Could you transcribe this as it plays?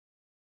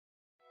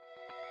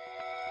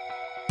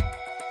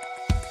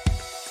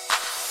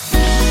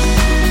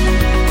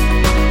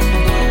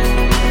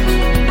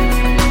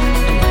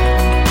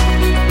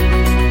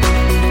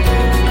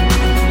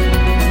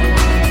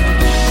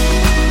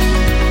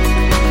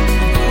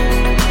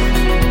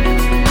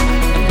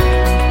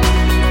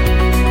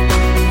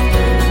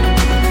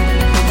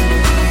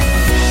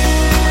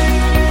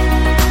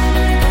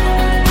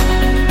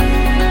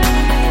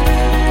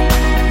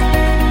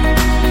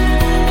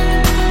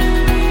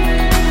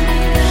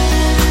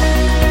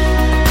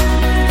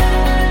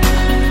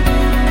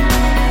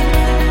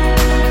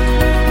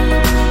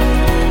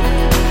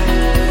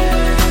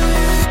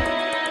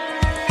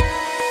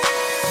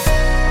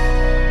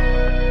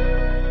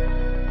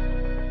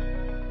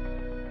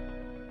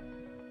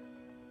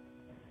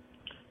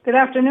Good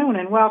afternoon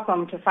and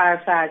welcome to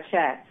Fireside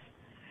Chats.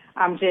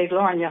 I'm Jade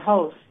Lauryne, your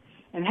host,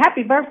 and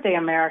happy birthday,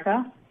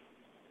 America.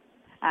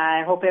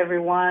 I hope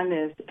everyone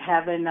is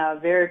having a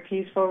very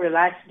peaceful,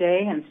 relaxed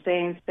day and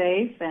staying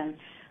safe,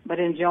 but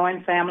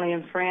enjoying family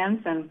and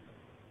friends. And,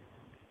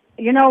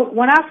 you know,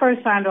 when I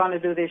first signed on to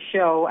do this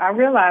show, I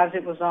realized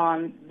it was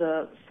on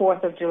the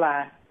 4th of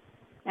July,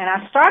 and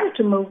I started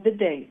to move the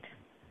date.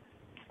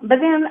 But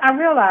then I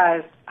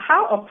realized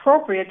how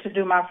appropriate to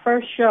do my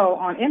first show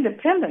on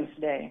Independence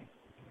Day.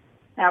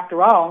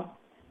 After all,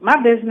 my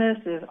business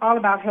is all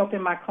about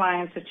helping my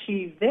clients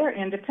achieve their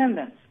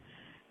independence,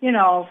 you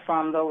know,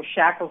 from those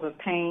shackles of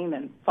pain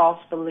and false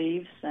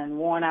beliefs and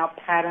worn-out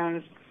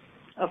patterns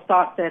of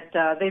thought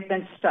that they've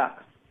been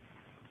stuck.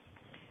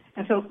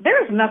 And so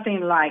there is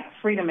nothing like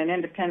freedom and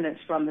independence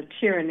from the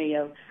tyranny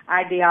of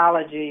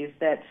ideologies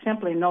that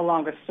simply no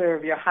longer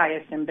serve your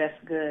highest and best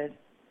good.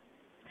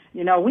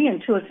 You know, we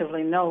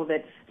intuitively know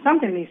that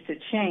something needs to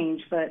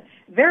change, but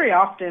very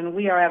often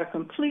we are at a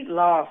complete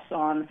loss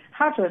on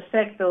how to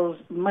effect those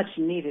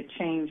much-needed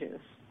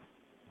changes.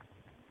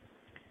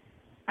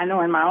 I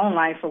know in my own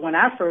life, or when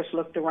I first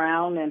looked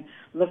around and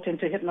looked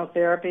into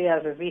hypnotherapy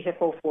as a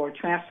vehicle for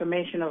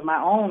transformation of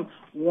my own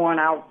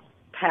worn-out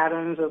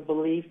patterns of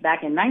belief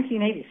back in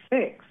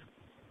 1986,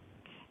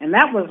 and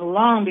that was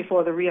long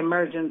before the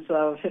reemergence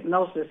of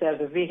hypnosis as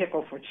a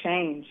vehicle for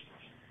change.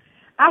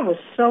 I was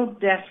so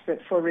desperate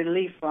for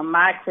relief from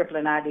my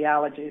crippling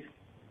ideologies.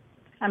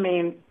 I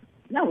mean,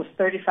 I was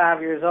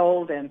 35 years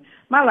old, and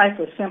my life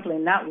was simply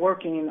not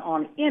working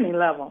on any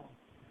level.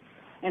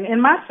 And in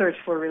my search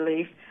for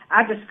relief,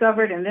 I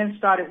discovered and then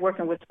started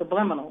working with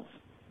subliminals.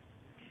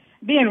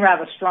 Being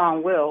rather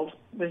strong-willed,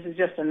 this is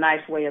just a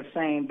nice way of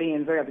saying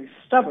being very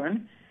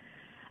stubborn,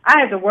 I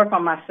had to work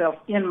on myself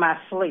in my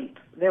sleep.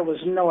 There was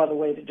no other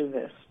way to do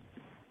this.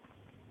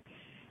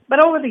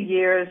 But over the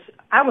years,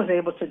 I was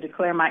able to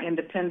declare my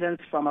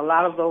independence from a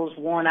lot of those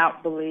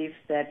worn-out beliefs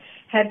that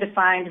had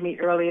defined me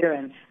earlier,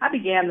 and I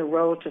began the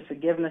road to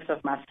forgiveness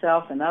of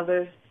myself and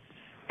others.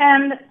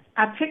 And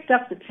I picked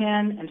up the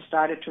pen and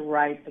started to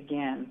write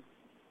again.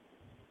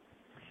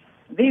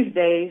 These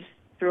days,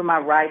 through my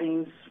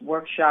writings,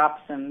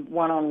 workshops, and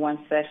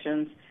one-on-one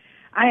sessions,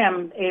 I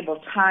am able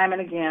time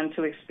and again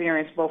to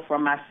experience both for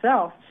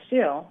myself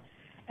still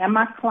and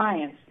my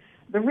clients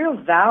the real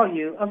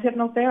value of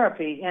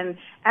hypnotherapy in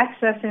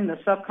accessing the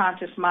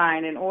subconscious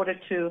mind in order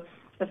to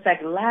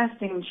effect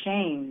lasting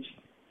change,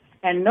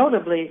 and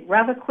notably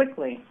rather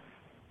quickly.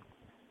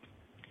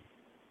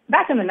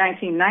 Back in the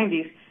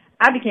 1990s,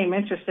 I became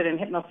interested in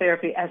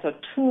hypnotherapy as a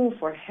tool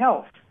for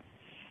health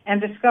and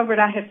discovered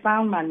I had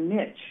found my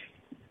niche.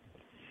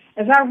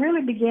 As I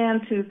really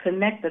began to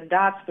connect the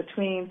dots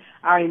between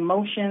our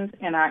emotions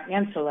and our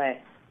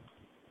intellect,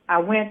 I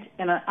went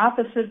in an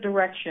opposite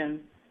direction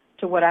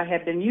to what I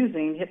had been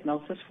using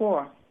hypnosis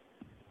for.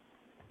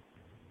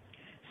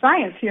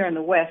 Science here in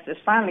the West is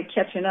finally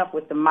catching up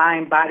with the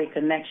mind-body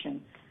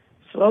connection,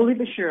 slowly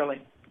but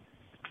surely.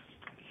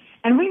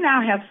 And we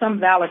now have some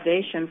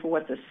validation for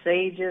what the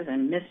sages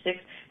and mystics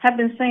have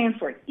been saying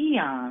for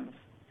eons.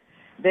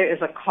 There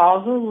is a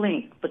causal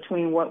link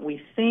between what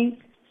we think,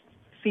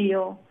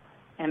 feel,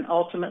 and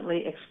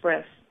ultimately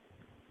express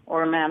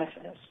or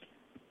manifest.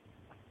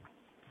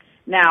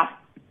 Now,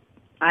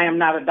 I am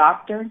not a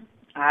doctor.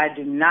 I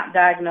do not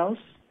diagnose,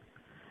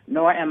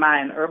 nor am I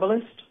an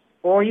herbalist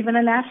or even a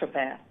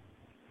naturopath.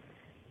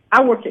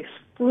 I work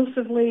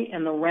exclusively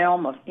in the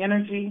realm of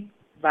energy,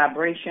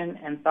 vibration,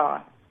 and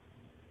thought.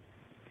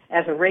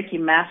 As a Reiki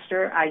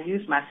master, I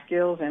use my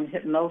skills in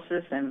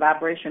hypnosis and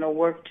vibrational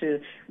work to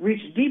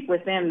reach deep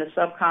within the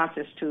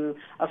subconscious to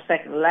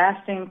affect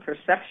lasting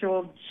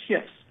perceptual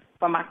shifts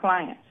for my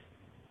clients.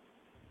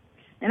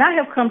 And I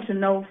have come to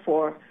know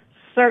for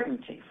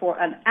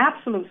an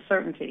absolute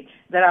certainty,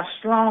 that our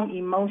strong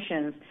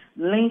emotions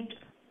linked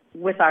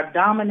with our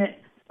dominant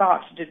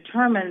thoughts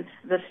determine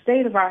the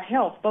state of our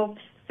health, both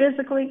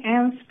physically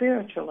and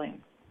spiritually.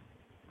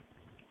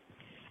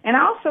 And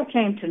I also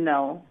came to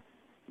know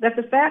that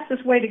the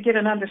fastest way to get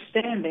an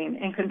understanding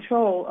and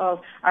control of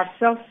our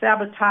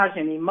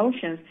self-sabotaging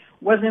emotions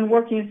was in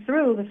working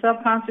through the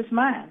subconscious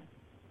mind,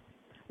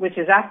 which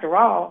is, after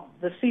all,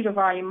 the seat of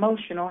our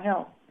emotional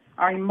health,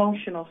 our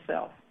emotional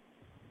self.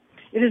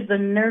 It is the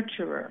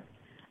nurturer,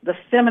 the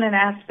feminine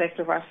aspect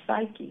of our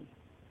psyche.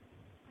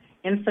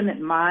 Infinite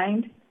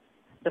mind,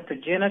 the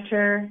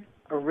progenitor,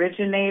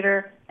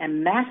 originator,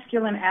 and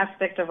masculine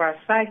aspect of our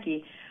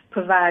psyche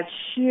provides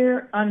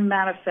sheer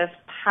unmanifest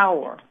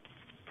power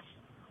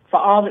for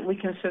all that we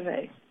can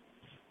survey.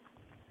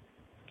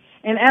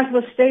 And as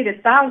was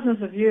stated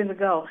thousands of years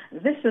ago,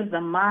 this is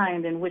the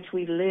mind in which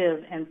we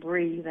live and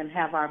breathe and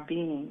have our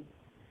being.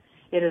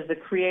 It is the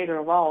creator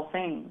of all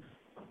things,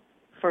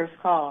 first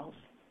cause.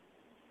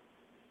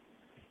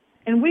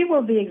 And we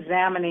will be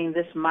examining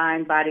this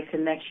mind-body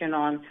connection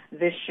on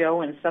this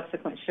show and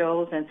subsequent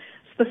shows, and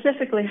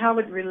specifically how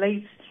it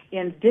relates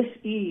in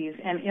dis-ease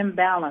and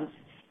imbalance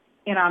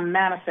in our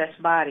manifest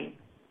body.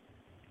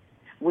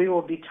 we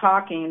will be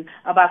talking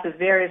about the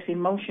various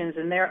emotions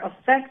and their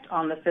effect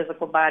on the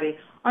physical body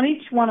on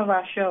each one of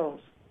our shows.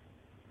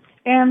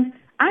 And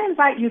I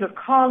invite you to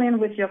call in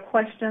with your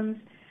questions.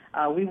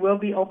 We will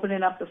be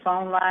opening up the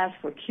phone lines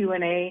for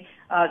Q&A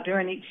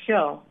during each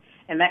show.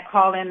 And that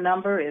call-in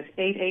number is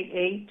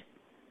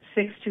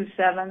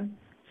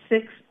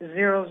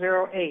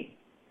 888-627-6008.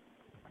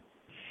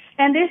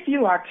 And if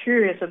you are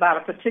curious about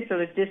a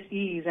particular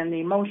dis-ease and the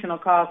emotional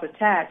cause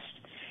attached,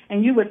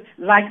 and you would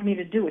like me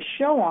to do a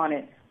show on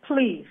it,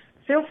 please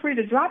feel free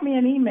to drop me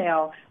an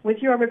email with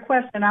your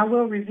request, and I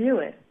will review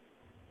it.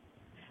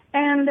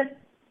 And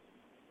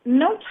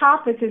no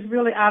topic is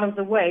really out of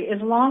the way,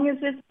 as long as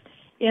it's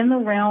in the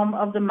realm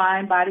of the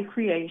mind-body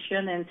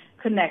creation and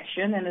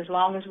connection, and as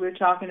long as we're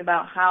talking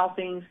about how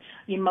things,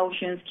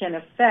 emotions can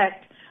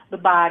affect the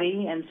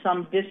body and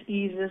some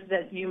dis-eases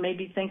that you may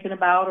be thinking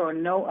about or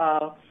know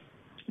of,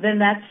 then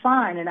that's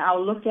fine, and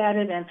I'll look at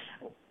it, and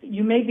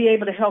you may be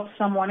able to help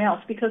someone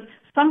else, because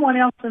someone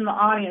else in the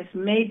audience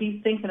may be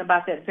thinking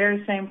about that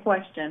very same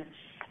question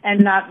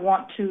and not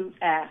want to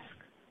ask.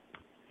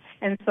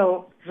 And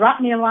so drop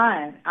me a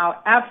line.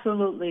 I'll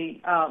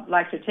absolutely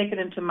like to take it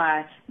into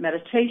my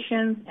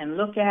meditation and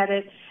look at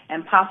it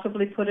and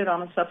possibly put it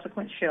on a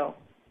subsequent show.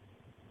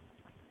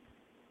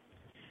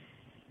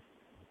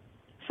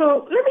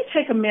 So let me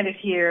take a minute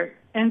here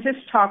and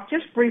just talk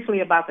just briefly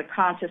about the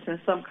conscious and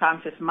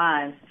subconscious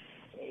minds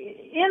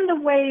in the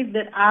way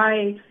that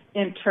I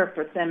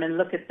interpret them and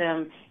look at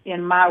them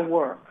in my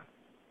work.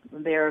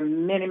 There are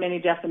many, many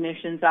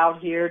definitions out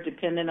here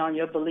depending on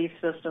your belief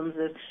systems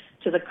as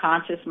to the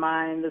conscious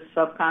mind, the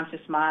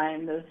subconscious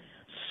mind, the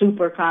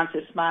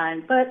superconscious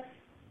mind, but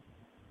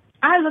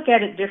I look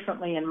at it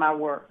differently in my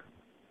work.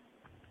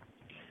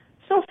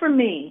 So for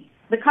me,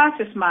 the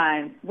conscious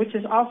mind, which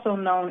is also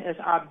known as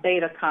our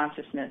beta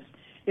consciousness,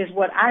 is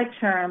what I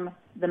term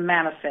the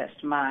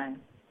manifest mind.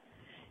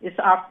 It's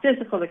our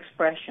physical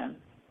expression,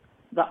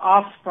 the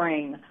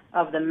offspring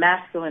of the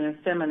masculine and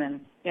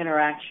feminine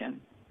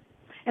interaction.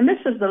 And this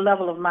is the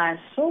level of mind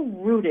so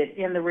rooted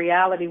in the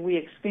reality we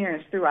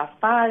experience through our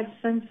five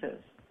senses.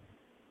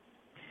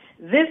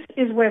 This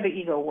is where the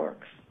ego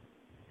works.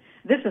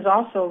 This is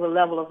also the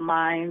level of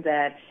mind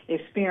that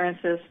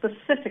experiences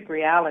specific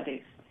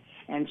realities,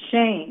 and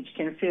change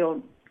can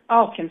feel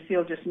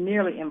just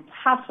nearly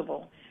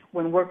impossible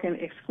when working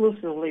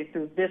exclusively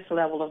through this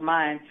level of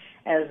mind,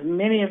 as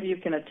many of you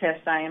can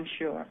attest, I am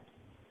sure.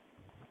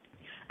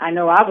 I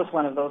know I was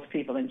one of those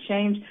people, and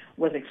change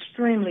was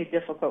extremely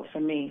difficult for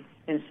me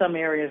in some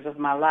areas of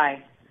my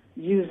life,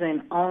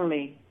 using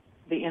only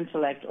the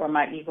intellect or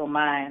my ego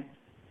mind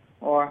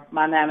or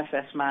my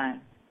manifest mind.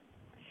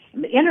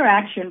 And the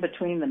interaction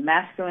between the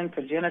masculine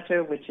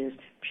progenitor, which is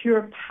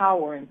pure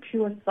power and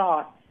pure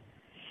thought,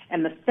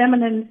 and the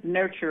feminine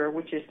nurturer,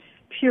 which is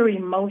pure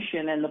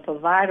emotion and the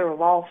provider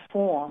of all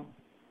form,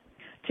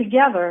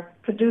 together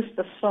produce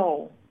the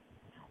soul,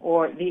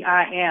 or the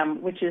I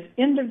am, which is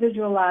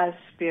individualized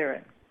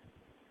spirit.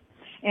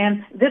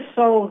 And this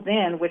soul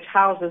then, which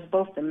houses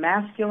both the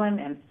masculine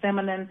and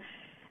feminine,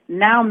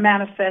 now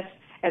manifests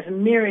as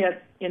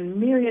myriad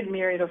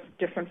of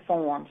different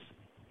forms.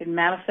 It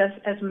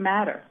manifests as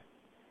matter,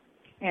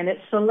 and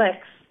it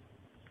selects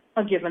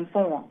a given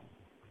form.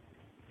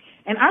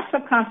 And our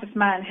subconscious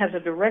mind has a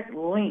direct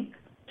link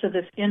to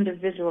this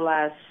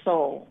individualized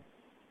soul.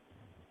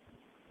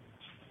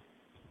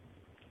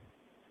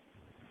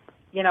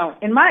 You know,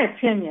 in my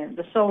opinion,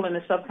 the soul and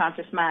the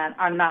subconscious mind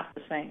are not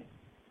the same.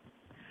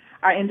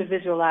 Our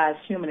individualized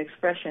human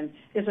expression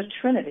is a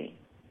trinity.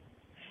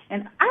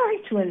 And I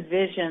like to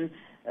envision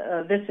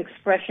this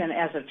expression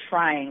as a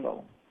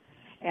triangle.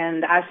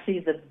 And I see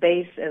the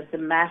base as the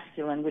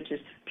masculine, which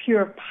is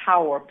pure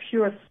power,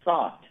 pure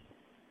thought,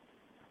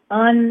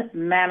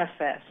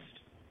 unmanifest.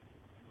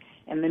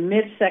 And the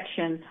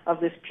midsection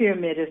of this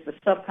pyramid is the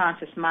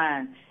subconscious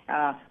mind,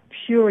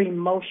 pure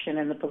emotion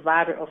and the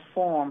provider of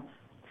form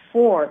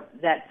for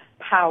that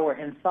power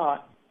and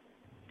thought,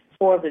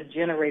 for the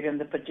generator and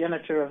the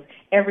progenitor of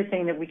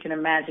everything that we can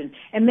imagine.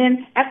 And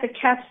then at the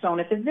capstone,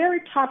 at the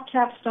very top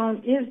capstone,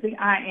 is the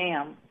I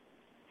am,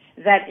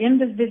 that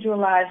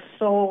individualized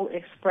soul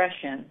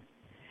expression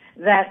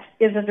that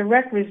is a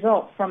direct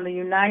result from the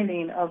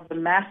uniting of the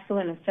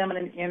masculine and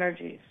feminine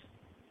energies.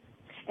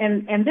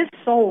 And this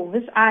soul,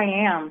 this I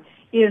am,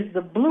 is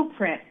the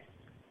blueprint,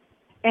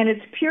 and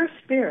it's pure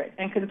spirit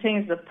and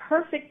contains the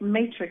perfect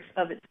matrix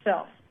of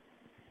itself.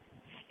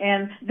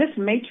 And this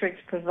matrix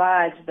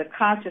provides the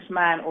conscious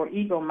mind or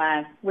ego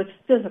mind with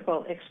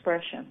physical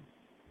expression.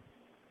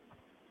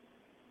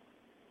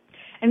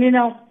 And you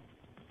know,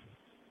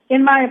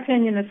 in my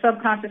opinion, the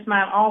subconscious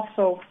mind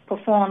also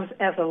performs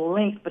as a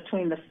link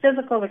between the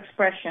physical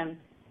expression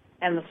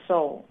and the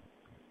soul.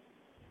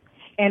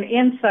 And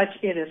in such,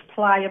 it is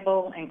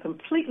pliable and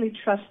completely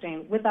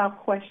trusting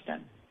without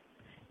question,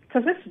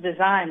 because it's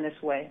designed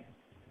this way.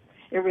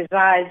 It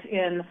resides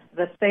in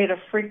the theta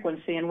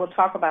frequency, and we'll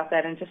talk about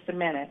that in just a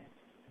minute.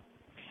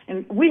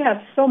 And we have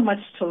so much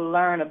to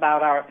learn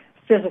about our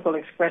physical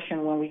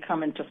expression when we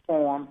come into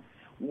form,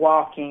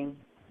 walking,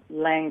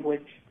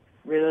 language,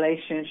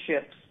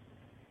 relationships.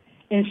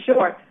 In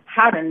short,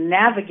 how to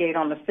navigate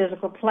on the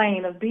physical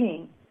plane of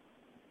being.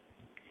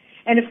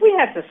 And if we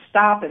had to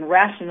stop and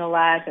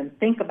rationalize and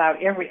think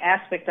about every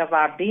aspect of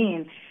our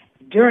being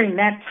during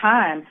that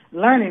time,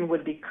 learning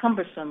would be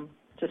cumbersome,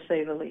 to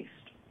say the least.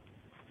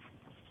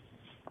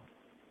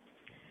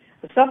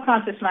 The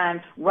subconscious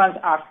mind runs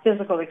our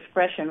physical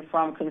expression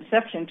from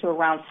conception to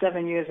around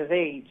 7 years of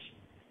age,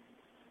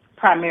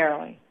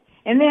 primarily.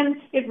 And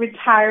then it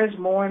retires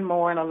more and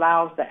more and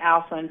allows the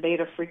alpha and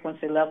beta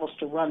frequency levels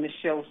to run the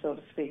show, so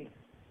to speak.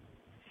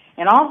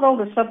 And although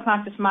the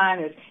subconscious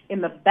mind is in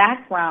the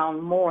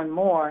background more and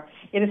more,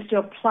 it is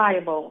still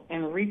pliable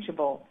and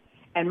reachable,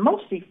 and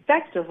most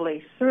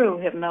effectively through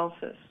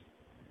hypnosis.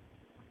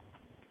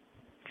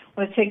 I'm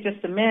going to take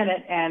just a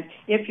minute, and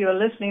if you're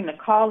listening, the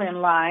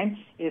call-in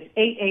line is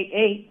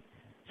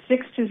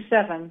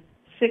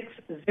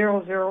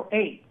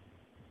 888-627-6008,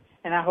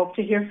 and I hope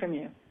to hear from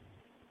you.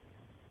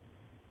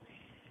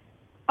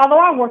 Although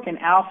I work in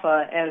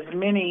alpha, as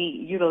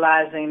many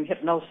utilizing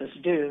hypnosis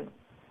do,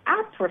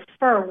 I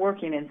prefer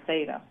working in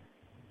theta.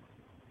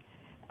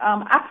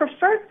 I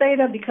prefer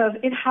theta because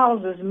it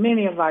houses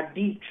many of our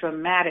deep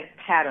traumatic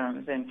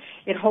patterns, and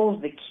it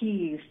holds the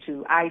keys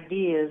to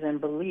ideas and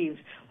beliefs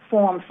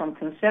formed from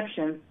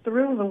conception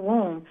through the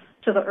womb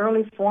to the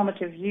early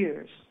formative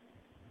years.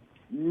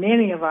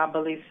 Many of our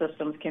belief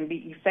systems can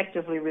be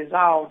effectively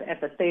resolved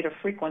at the theta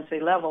frequency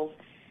levels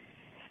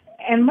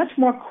and much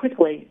more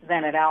quickly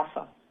than at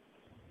alpha.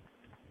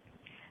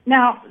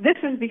 Now, this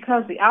is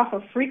because the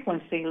alpha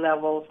frequency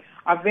levels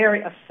are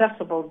very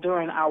accessible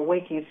during our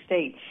waking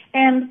state.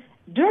 And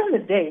during the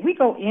day, we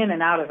go in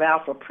and out of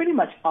alpha pretty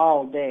much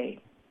all day.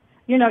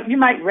 You know, you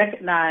might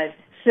recognize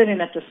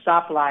sitting at the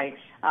stoplight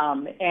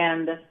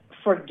and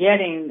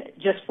forgetting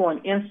just for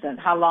an instant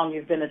how long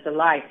you've been at the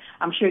light.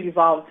 I'm sure you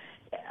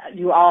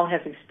all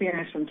have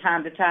experienced from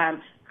time to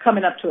time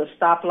coming up to a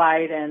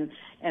stoplight and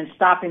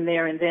stopping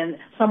there, and then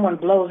someone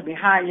blows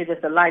behind you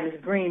that the light is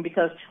green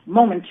because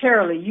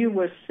momentarily you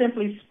were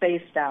simply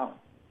spaced out.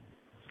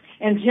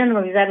 And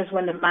generally that is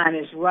when the mind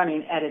is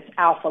running at its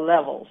alpha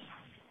levels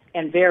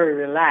and very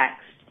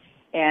relaxed.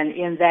 And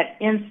in that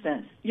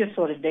instance, you're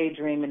sort of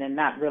daydreaming and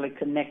not really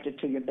connected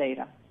to your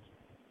beta.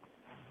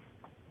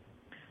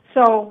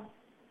 So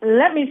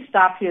let me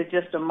stop here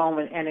just a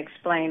moment and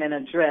explain and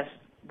address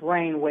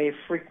brainwave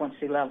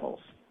frequency levels.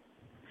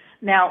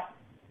 Now,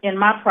 in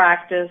my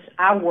practice,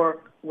 I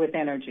work with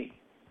energy,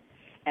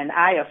 and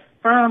I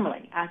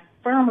firmly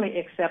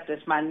accept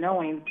this, my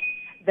knowing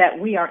that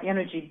we are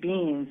energy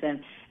beings,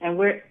 and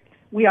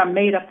we are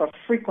made up of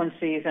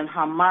frequencies and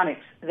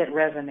harmonics that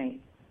resonate.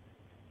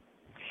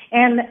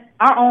 And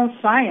our own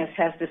science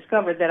has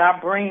discovered that our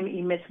brain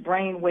emits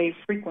brainwave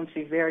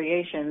frequency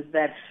variations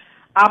that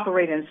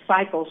operate in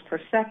cycles per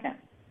second.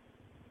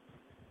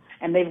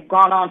 And they've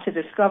gone on to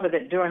discover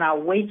that during our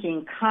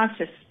waking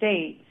conscious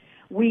state,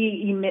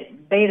 we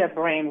emit beta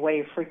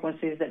brainwave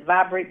frequencies that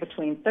vibrate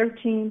between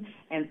 13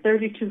 and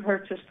 32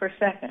 hertz per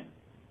second.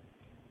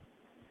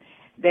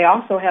 They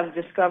also have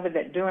discovered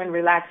that during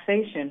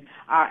relaxation,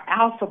 our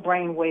alpha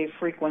brainwave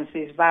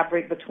frequencies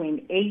vibrate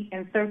between 8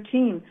 and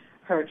 13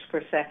 hertz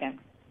per second.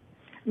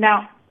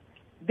 Now,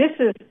 this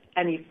is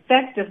an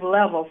effective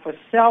level for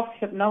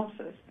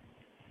self-hypnosis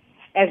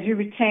as you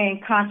retain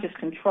conscious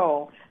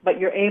control, but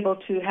you're able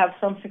to have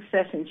some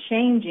success in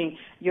changing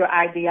your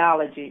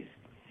ideologies.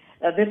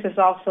 This is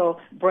also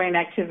brain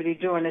activity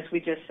during, as we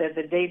just said,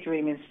 the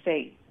daydreaming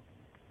state.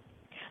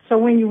 So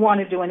when you want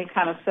to do any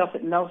kind of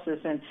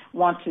self-hypnosis and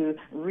want to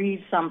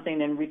read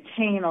something and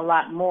retain a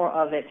lot more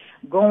of it,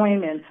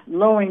 going and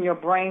lowering your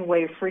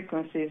brainwave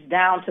frequencies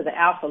down to the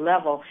alpha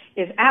level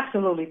is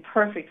absolutely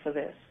perfect for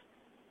this.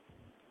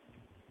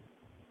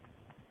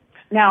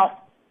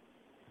 Now,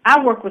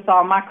 I work with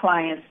all my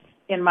clients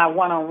in my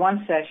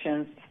one-on-one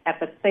sessions at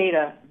the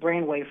theta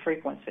brainwave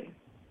frequency.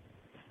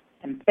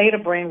 And theta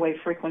brainwave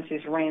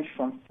frequencies range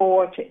from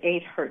 4 to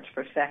 8 hertz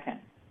per second.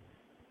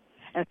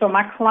 And so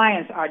my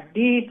clients are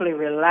deeply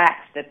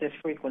relaxed at this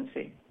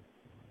frequency.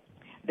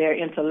 Their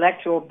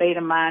intellectual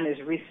beta mind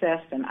is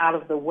recessed and out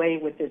of the way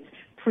with its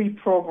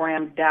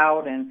pre-programmed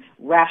doubt and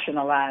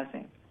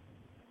rationalizing.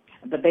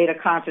 The beta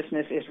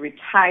consciousness is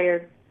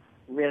retired,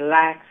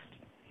 relaxed,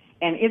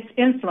 and its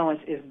influence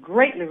is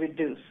greatly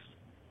reduced.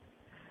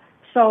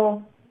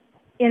 So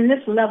in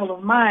this level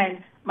of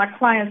mind, my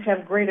clients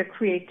have greater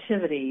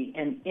creativity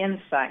and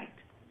insight.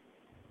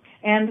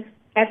 And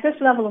at this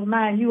level of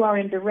mind, you are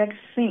in direct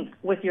sync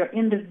with your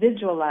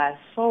individualized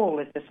soul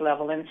at this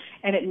level, and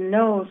it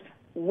knows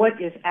what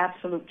is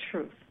absolute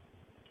truth.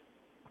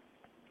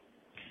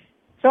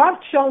 So I've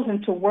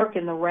chosen to work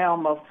in the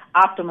realm of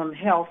optimum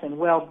health and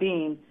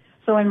well-being.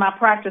 So in my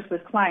practice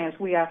with clients,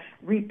 we are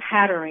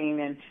repatterning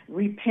and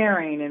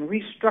repairing and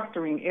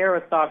restructuring error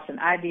thoughts and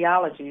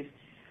ideologies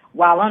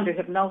while under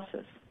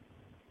hypnosis.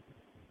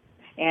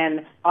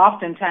 And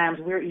oftentimes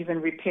we're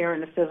even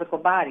repairing the physical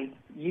body,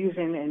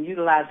 using and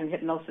utilizing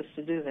hypnosis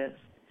to do this.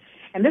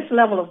 And this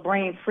level of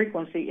brain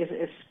frequency is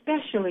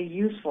especially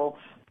useful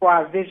for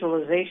our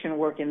visualization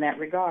work in that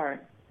regard.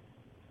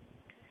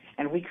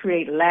 And we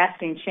create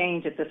lasting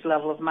change at this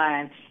level of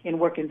mind in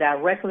working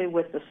directly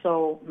with the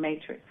soul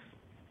matrix.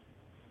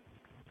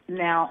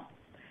 Now,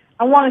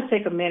 I want to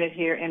take a minute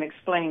here and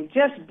explain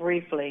just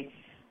briefly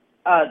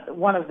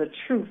one of the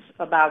truths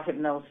about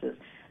hypnosis.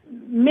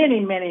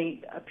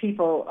 Many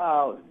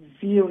people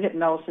view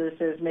hypnosis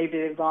as maybe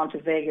they've gone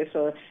to Vegas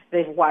or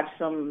they've watched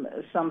some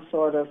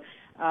sort of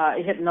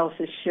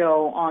hypnosis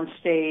show on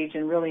stage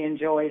and really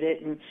enjoyed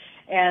it,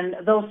 and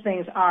those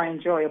things are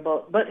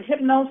enjoyable. But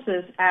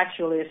hypnosis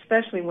actually,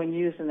 especially when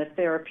used in the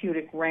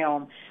therapeutic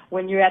realm,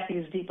 when you're at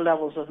these deep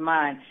levels of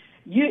mind,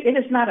 it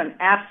is not an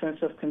absence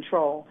of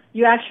control.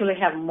 You actually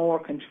have more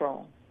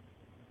control.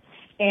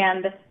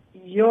 And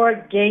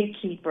your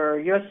gatekeeper,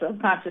 your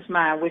subconscious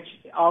mind, which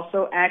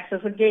also acts as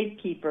a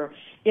gatekeeper,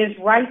 is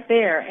right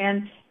there.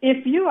 And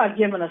if you are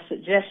given a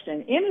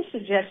suggestion, any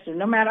suggestion,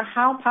 no matter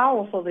how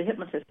powerful the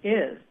hypnotist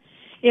is,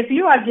 if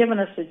you are given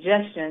a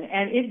suggestion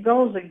and it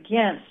goes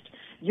against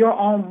your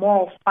own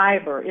moral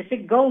fiber, if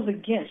it goes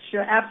against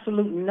your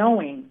absolute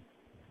knowing,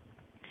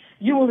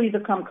 you will either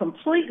come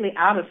completely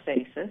out of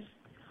stasis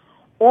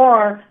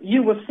or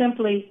you will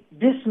simply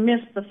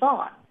dismiss the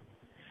thought.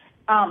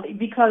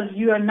 Because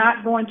you are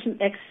not going to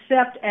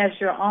accept as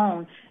your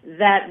own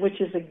that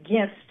which is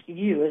against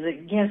you, is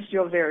against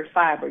your very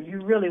fiber.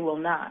 You really will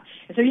not.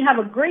 And so you have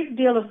a great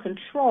deal of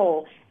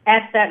control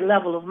at that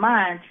level of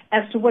mind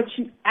as to what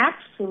you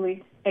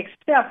actually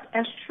accept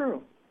as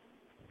true.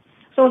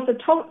 So it's the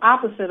total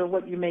opposite of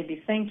what you may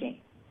be thinking.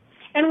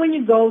 And when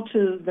you go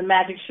to the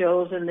magic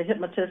shows and the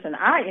hypnotists, and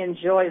I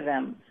enjoy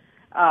them,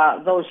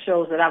 those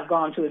shows that I've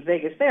gone to at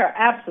Vegas, they are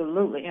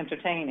absolutely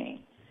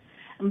entertaining.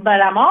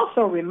 But I'm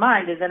also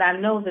reminded that I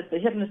know that the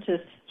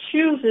hypnotist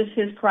chooses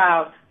his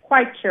crowd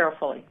quite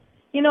carefully.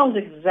 He knows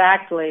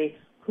exactly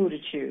who to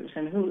choose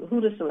and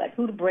who to select,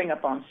 who to bring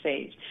up on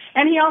stage.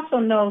 And he also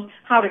knows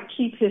how to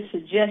keep his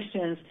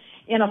suggestions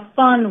in a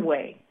fun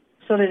way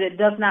so that it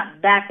does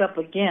not back up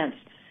against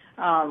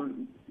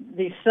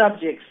the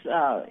subject's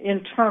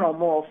internal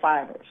moral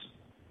fibers.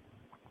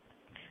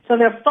 So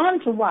they're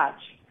fun to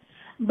watch.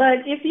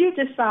 But if you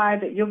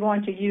decide that you're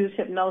going to use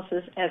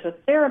hypnosis as a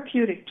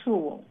therapeutic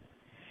tool,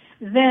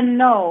 then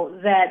know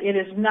that it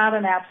is not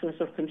an absence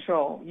of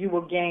control. You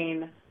will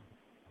gain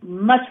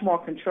much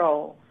more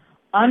control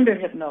under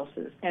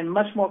hypnosis and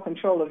much more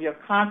control of your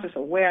conscious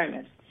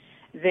awareness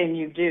than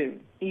you do,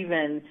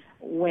 even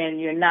when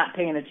you're not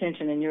paying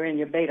attention and you're in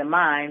your beta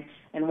mind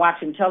and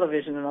watching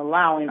television and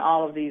allowing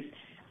all of these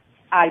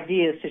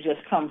ideas to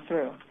just come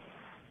through.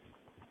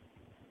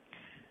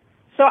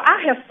 So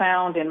I have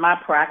found in my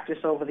practice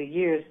over the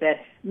years that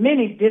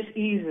many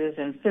diseases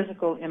and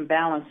physical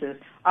imbalances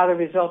are the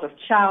result of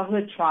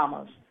childhood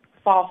traumas,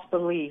 false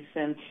beliefs,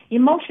 and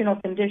emotional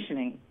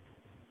conditioning.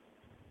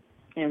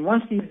 And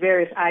once these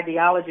various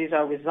ideologies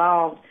are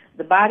resolved,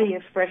 the body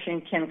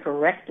expression can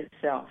correct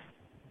itself.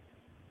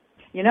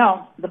 You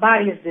know, the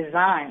body is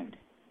designed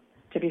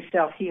to be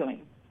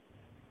self-healing.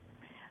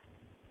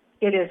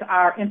 It is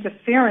our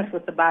interference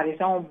with the body's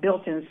own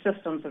built-in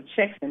systems of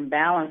checks and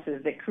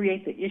balances that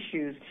create the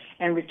issues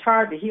and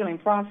retard the healing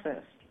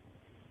process.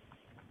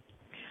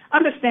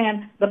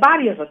 Understand, the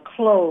body is a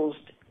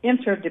closed,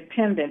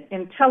 interdependent,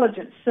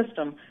 intelligent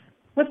system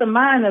with a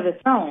mind of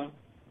its own,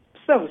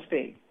 so to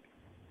speak.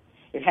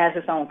 It has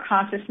its own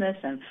consciousness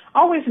and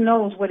always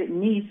knows what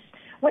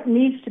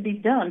needs to be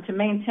done to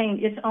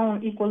maintain its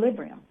own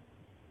equilibrium.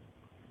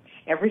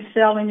 Every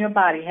cell in your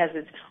body has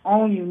its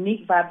own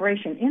unique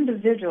vibration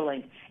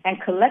individually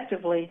and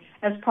collectively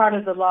as part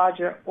of the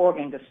larger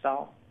organ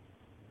gestalt.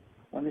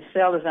 When the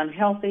cell is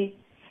unhealthy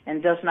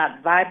and does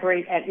not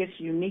vibrate at its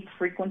unique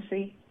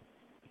frequency,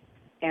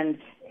 and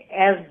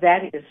as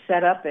that is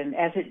set up and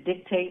as it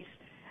dictates,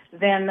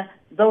 then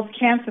those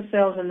cancer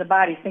cells in the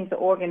body think the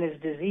organ is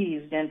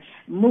diseased and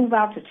move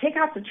out to take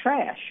out the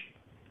trash.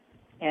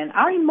 And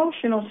our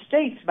emotional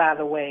states, by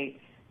the way,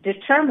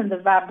 determine the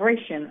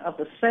vibration of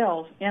the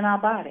cells in our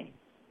body.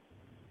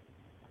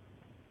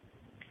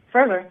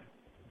 Further,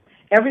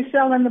 every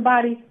cell in the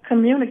body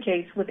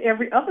communicates with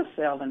every other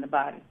cell in the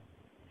body.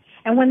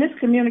 And when this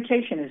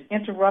communication is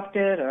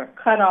interrupted or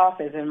cut off,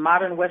 as in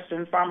modern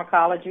Western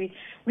pharmacology,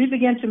 we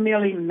begin to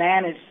merely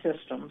manage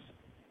systems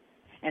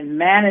and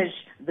manage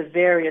the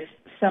various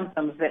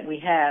symptoms that we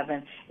have.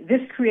 And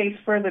this creates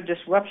further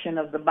disruption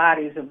of the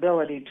body's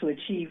ability to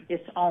achieve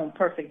its own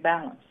perfect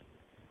balance,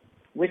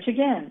 which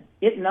again,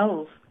 it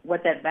knows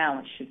what that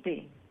balance should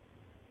be.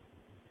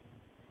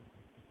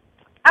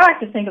 I like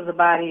to think of the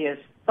body as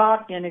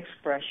thought in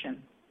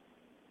expression.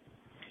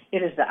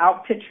 It is the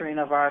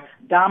outpicturing of our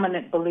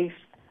dominant beliefs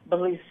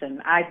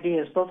and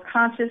ideas, both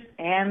conscious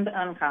and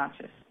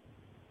unconscious.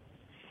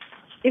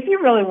 If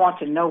you really want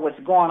to know what's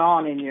going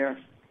on in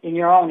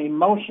your own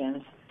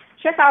emotions,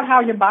 check out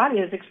how your body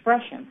is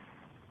expression.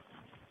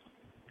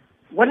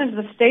 What is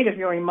the state of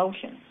your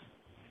emotions?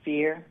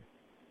 Fear,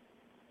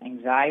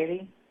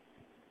 anxiety,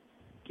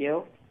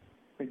 guilt,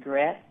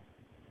 regret,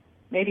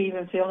 maybe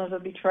even feelings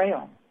of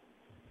betrayal.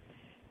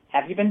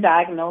 Have you been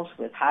diagnosed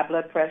with high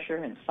blood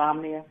pressure,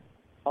 insomnia,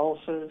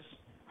 ulcers,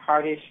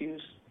 heart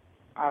issues,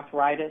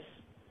 arthritis,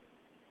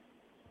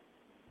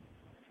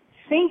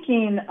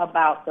 thinking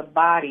about the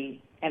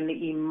body and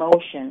the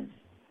emotions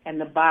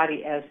and the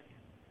body as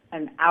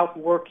an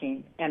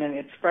outworking and an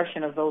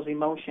expression of those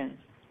emotions,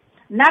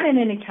 not in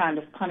any kind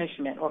of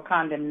punishment or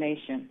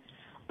condemnation,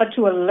 but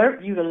to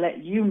alert you, to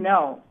let you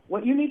know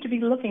what you need to be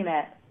looking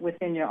at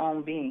within your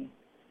own being.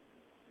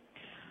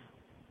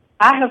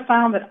 I have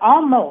found that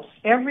almost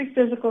every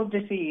physical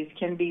disease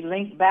can be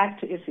linked back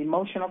to its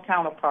emotional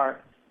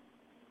counterpart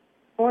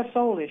or a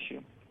soul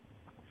issue.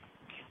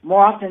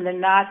 More often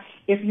than not,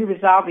 if you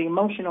resolve the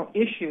emotional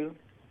issue,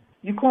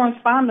 you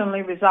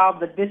correspondingly resolve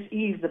the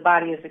dis-ease the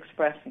body is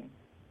expressing.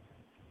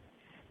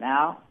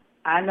 Now,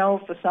 I know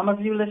for some of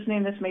you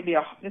listening, this may be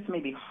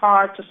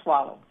hard to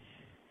swallow.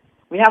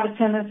 We have a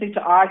tendency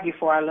to argue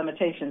for our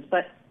limitations,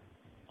 but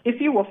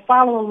if you will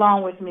follow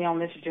along with me on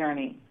this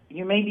journey,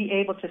 you may be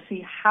able to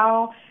see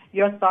how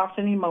your thoughts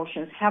and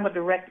emotions have a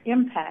direct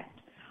impact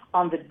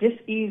on the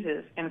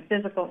dis-eases and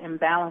physical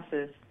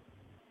imbalances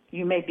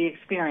you may be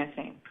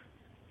experiencing.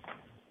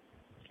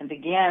 And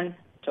again,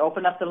 to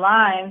open up the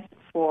lines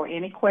for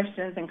any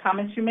questions and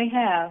comments you may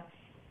have,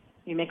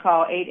 you may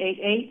call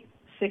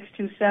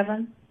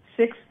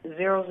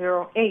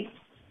 888-627-6008.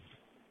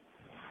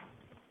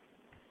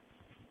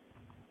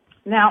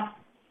 Now,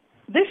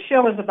 this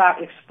show is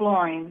about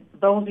exploring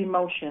those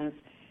emotions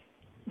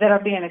that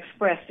are being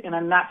expressed in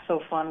a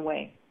not-so-fun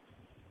way.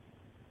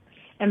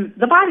 And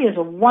the body is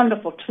a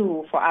wonderful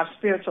tool for our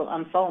spiritual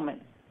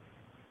unfoldment.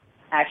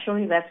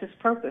 Actually, that's its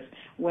purpose.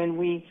 When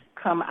we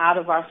come out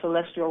of our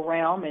celestial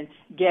realm and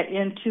get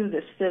into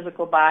this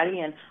physical body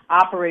and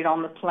operate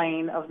on the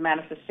plane of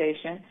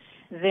manifestation,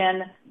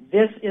 then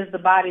this is the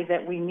body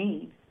that we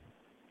need.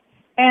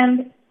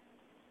 And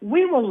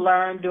we will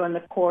learn during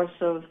the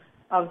course of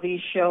these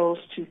shows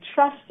to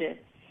trust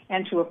it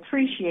and to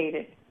appreciate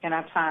it in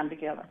our time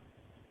together.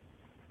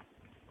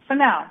 For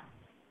now,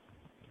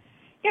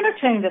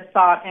 entertain the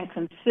thought and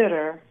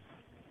consider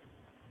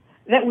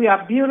that we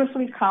are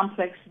beautifully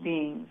complex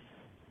beings.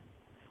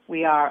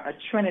 We are a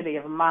trinity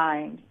of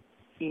mind,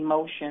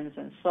 emotions,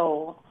 and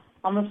soul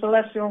on the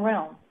celestial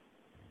realm.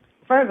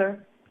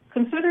 Further,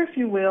 consider, if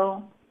you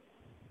will,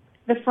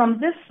 that from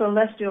this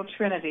celestial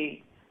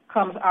trinity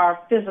comes our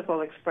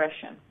physical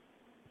expression,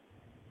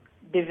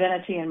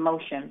 divinity in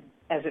motion,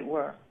 as it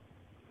were.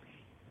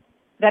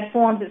 That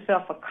forms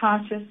itself a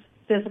conscious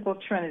physical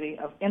trinity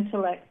of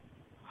intellect,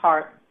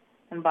 heart,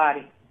 and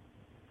body.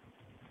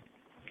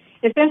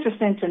 It's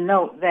interesting to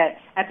note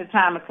that at the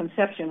time of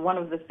conception, one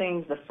of the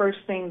first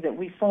things that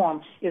we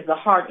form is the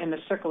heart and the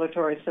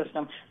circulatory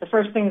system. The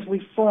first things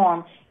we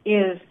form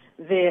is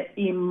the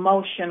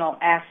emotional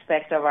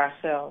aspect of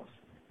ourselves.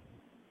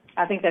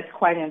 I think that's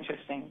quite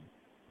interesting.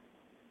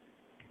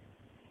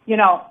 You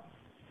know,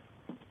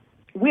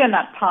 we are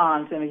not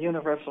pawns in a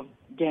universal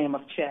game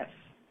of chess.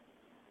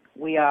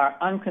 We are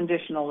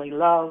unconditionally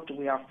loved.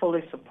 We are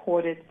fully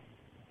supported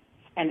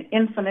and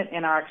infinite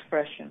in our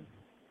expression.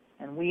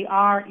 And we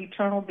are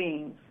eternal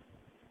beings,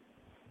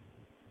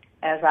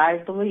 as I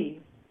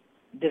believe,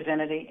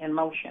 divinity in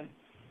motion.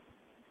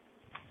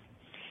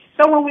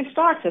 So when we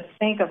start to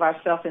think of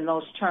ourselves in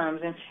those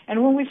terms,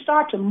 and when we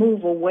start to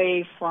move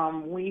away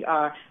from we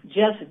are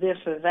just this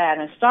or that,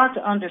 and start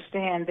to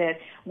understand that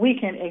we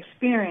can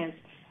experience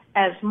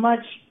as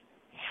much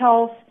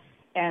health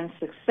and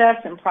success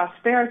and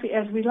prosperity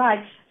as we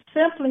like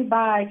simply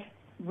by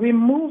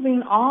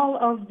removing all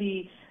of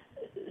the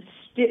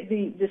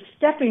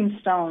stepping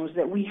stones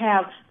that we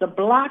have, the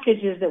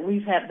blockages that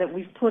we've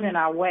put in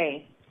our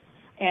way,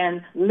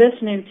 and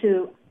listening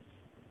to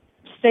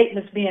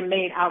statements being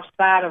made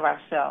outside of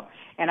ourselves.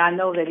 And I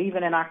know that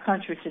even in our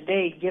country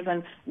today,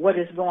 given what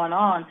is going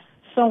on,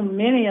 so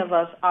many of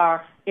us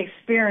are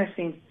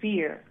experiencing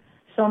fear.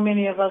 So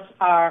many of us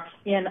are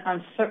in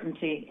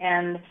uncertainty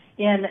and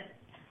in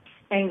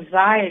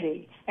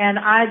anxiety. And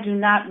I do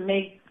not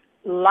make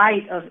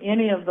light of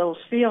any of those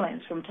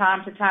feelings. From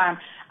time to time,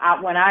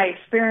 when I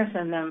experience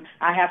them,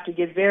 I have to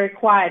get very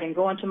quiet and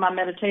go into my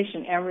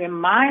meditation and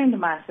remind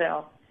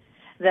myself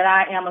that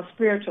I am a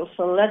spiritual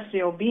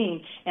celestial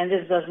being, and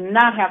this does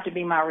not have to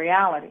be my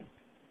reality.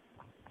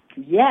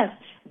 Yes,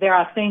 there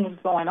are things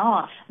going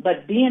on,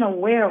 but being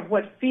aware of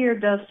what fear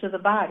does to the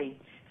body.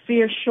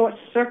 Fear short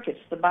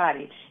circuits the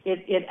body.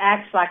 It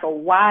acts like a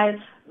live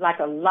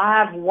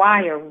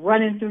wire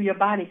running through your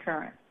body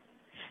current.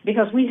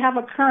 Because we have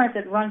a current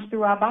that runs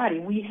through our body.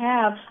 We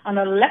have an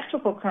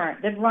electrical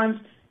current that runs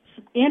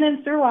in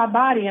and through our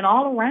body and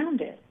all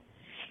around it.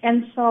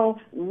 And so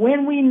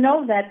when we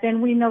know that,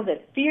 then we know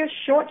that fear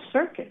short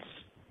circuits.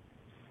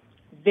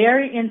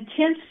 Very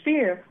intense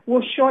fear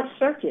will short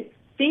circuit.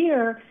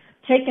 Fear,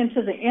 taken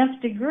to the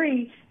nth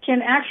degree,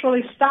 can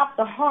actually stop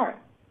the heart.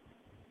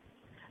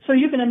 So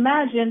you can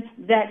imagine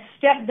that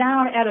step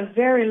down at a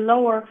very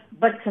lower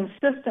but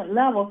consistent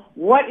level,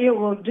 what it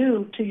will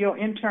do to your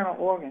internal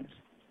organs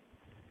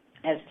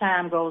as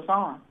time goes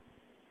on.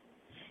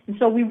 And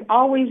so we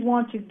always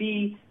want to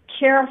be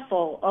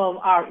careful of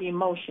our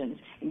emotions.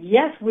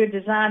 Yes, we're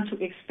designed to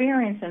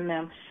experience in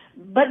them,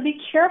 but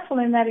be careful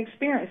in that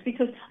experience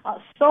because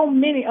so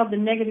many of the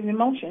negative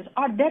emotions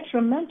are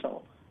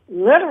detrimental.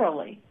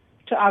 literally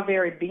to our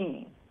very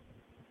being.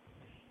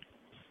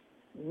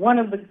 One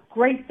of the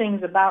great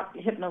things about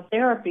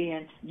hypnotherapy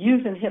and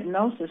using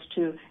hypnosis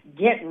to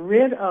get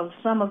rid of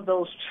some of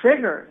those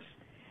triggers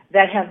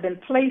that have been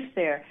placed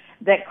there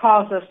that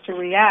cause us to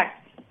react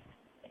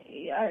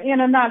in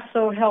a not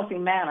so healthy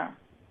manner,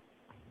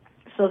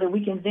 so that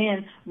we can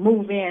then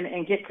move in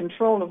and get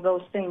control of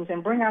those things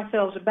and bring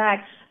ourselves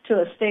back to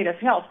a state of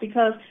health.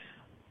 Because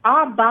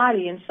our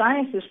body, and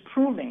science is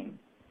proving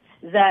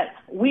that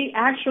we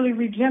actually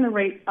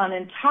regenerate an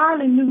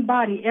entirely new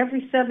body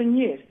every 7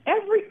 years.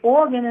 Every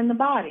organ in the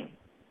body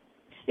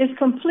is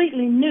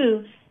completely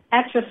new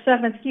at your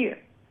 7th year.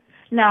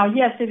 Now,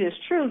 yes, it is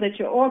true that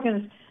your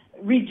organs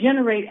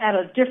regenerate at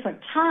a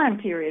different time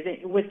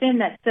period within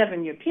that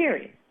 7-year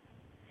period.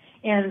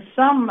 And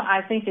some,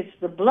 I think it's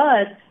the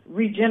blood,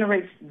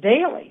 regenerates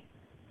daily.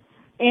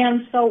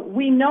 And so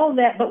we know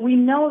that, but we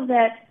know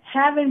that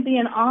having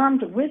been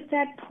armed with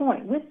that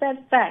point, with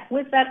that fact,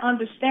 with that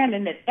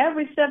understanding that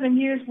every 7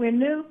 years we're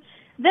new,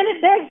 then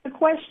it begs the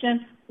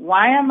question,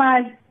 why am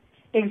I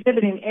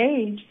exhibiting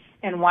age,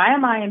 and why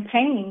am I in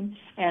pain,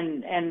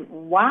 and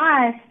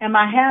why am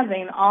I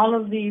having all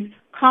of these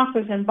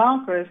conkers and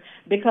bonkers?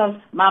 Because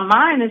my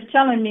mind is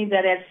telling me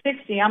that at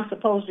 60 I'm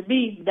supposed to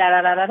be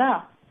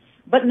da-da-da-da-da.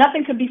 But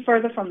nothing could be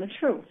further from the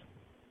truth.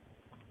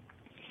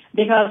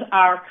 Because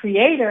our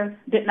Creator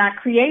did not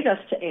create us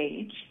to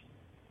age.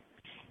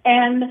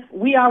 And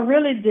we are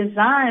really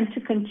designed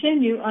to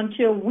continue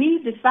until we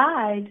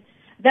decide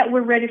that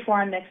we're ready for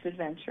our next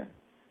adventure.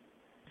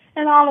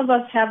 And all of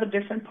us have a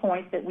different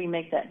point that we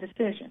make that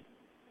decision.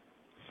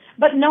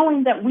 But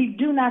knowing that we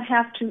do not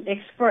have to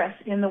express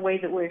in the way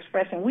that we're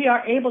expressing, we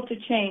are able to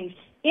change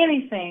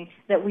anything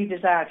that we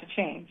desire to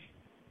change.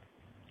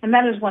 And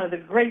that is one of the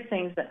great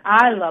things that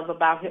I love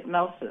about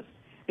hypnosis,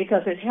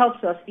 because it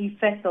helps us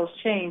effect those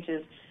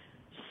changes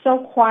so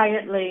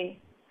quietly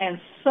and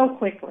so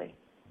quickly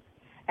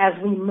as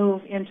we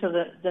move into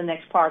the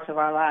next parts of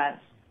our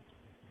lives.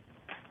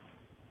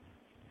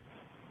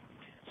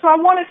 So I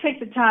want to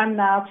take the time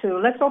now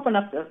let's open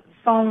up the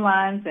phone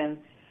lines, and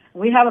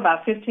we have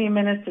about 15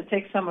 minutes to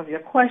take some of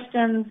your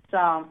questions.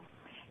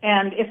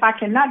 And if I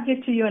cannot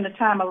get to you in the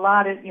time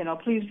allotted,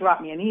 please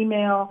drop me an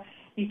email.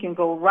 You can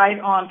go right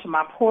on to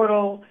my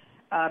portal,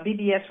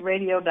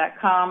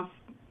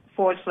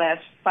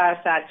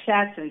 bbsradio.com/fireside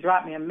chats, and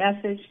drop me a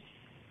message.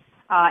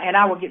 And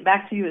I will get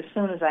back to you as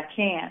soon as I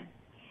can.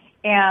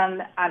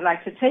 And I'd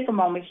like to take a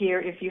moment here,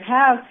 if you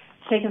have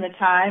taken the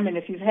time and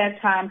if you've had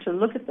time to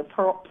look at the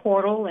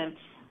portal, and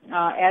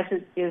as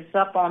it is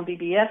up on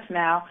BBS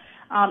now,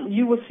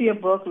 you will see a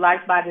book,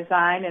 Life by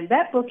Design, and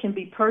that book can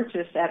be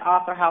purchased at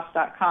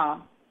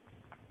authorhouse.com.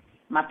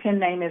 My pen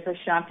name is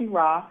Ashanti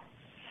Ra,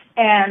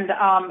 and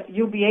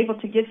you'll be able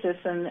to get this,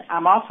 and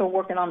I'm also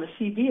working on the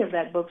CD of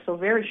that book, so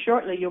very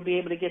shortly you'll be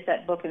able to get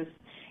that book in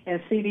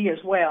CD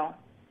as well.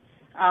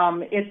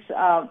 It's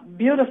a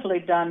beautifully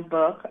done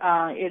book.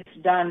 It's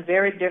done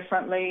very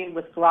differently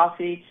with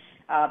glossy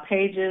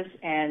pages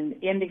and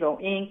indigo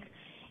ink,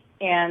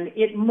 and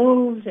it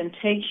moves and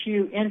takes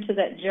you into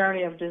that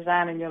journey of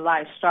design in your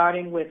life,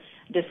 starting with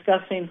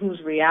discussing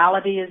whose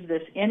reality is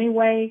this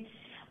anyway,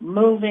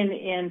 moving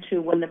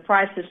into when the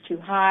price is too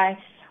high,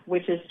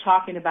 which is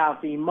talking about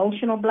the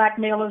emotional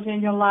blackmailers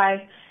in your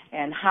life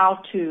and how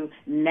to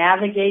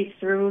navigate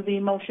through the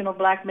emotional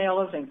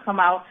blackmailers and come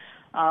out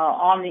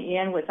on the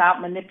end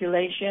without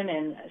manipulation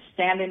and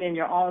standing in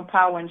your own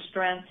power and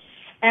strength.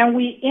 And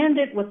we end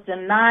it with the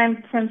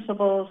 9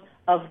 principles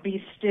of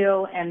be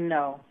still and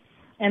know.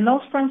 And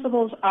those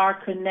principles are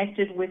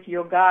connected with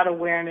your God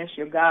awareness,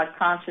 your God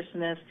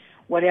consciousness,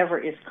 whatever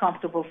is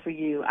comfortable for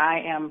you. I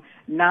am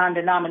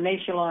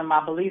non-denominational in my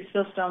belief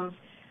systems,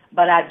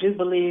 but I do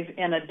believe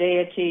in a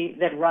deity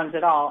that runs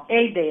it all.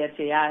 A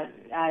deity. I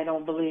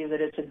don't believe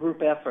that it's a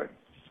group effort.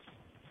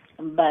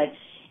 But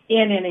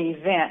in an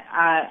event,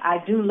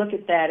 I do look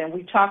at that, and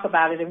we talk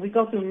about it, and we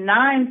go through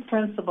 9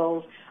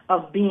 principles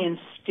of being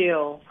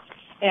still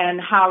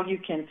and how you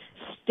can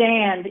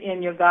stand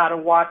in your God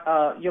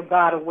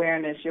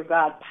awareness, your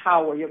God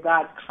power, your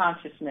God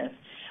consciousness,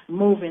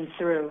 moving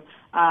through.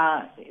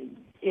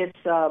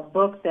 It's a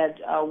book that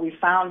we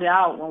found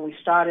out when we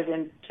started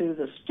into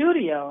the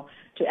studio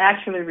to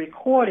actually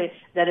record it,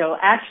 that it'll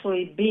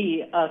actually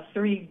be a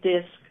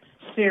 3-disc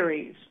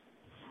series.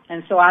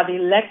 And so I've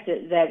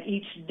elected that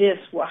each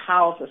disc will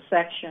house a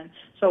section.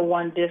 So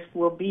one disc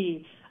will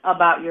be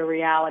about your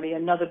reality,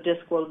 another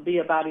disc will be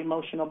about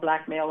emotional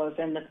blackmailers,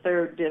 and the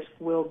third disc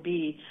will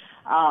be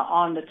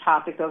on the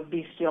topic of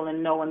be still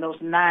and know, and those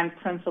 9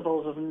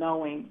 principles of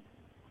knowing.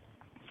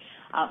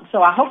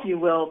 So I hope you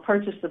will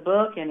purchase the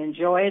book and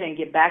enjoy it and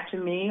get back to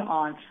me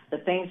on the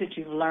things that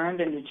you've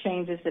learned and the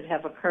changes that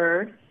have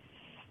occurred.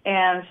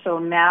 And so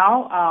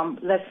now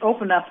let's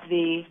open up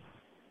the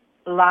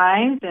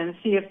lines and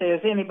see if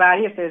there's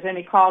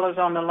any callers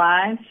on the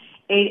line.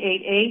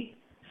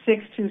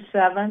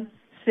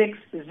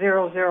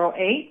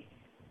 888-627-6008.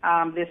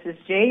 This is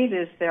Jade.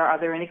 Are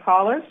there any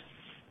callers?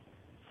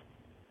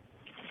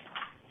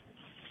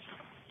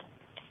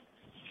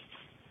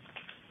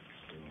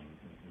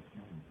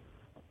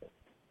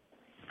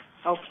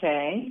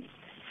 Okay.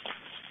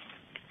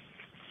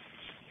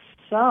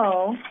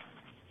 So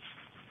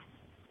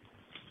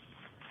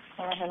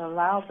I had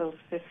allowed those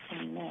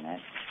 15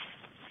 minutes.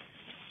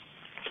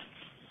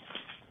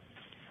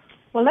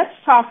 Well, let's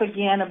talk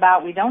again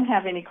about, we don't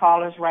have any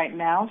callers right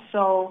now,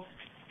 so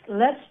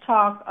let's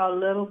talk a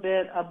little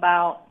bit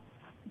about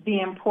the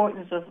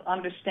importance of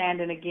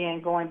understanding,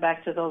 again, going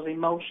back to those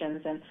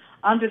emotions and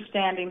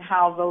understanding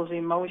how those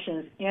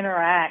emotions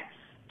interact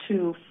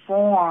to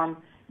form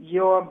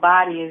your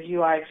body as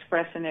you are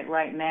expressing it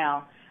right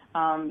now.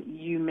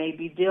 You may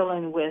be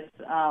dealing with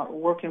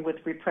working with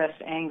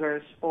repressed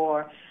angers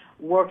or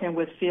working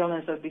with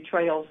feelings of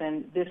betrayals,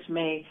 and this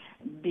may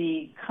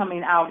be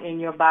coming out in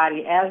your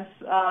body as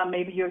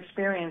maybe you're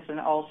experiencing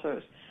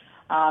ulcers.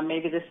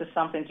 Maybe this is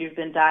something you've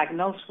been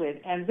diagnosed with.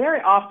 And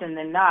very often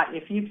than not,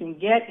 if you can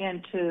get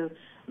into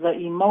the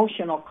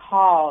emotional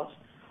cause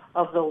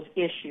of those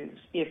issues,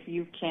 if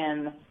you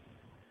can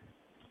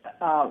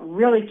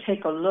really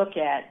take a look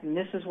at, and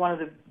this is one of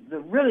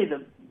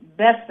the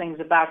best things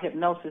about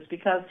hypnosis,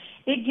 because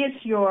it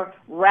gets your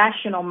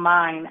rational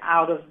mind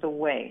out of the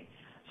way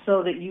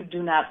so that you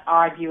do not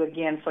argue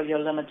again for your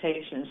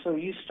limitations. So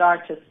you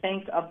start to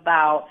think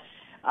about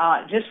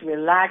just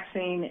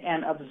relaxing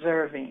and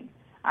observing.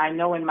 I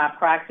know in my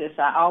practice,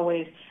 I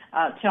always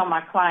tell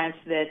my clients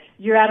that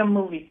you're at a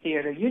movie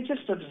theater. You're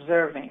just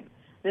observing.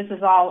 This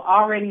has all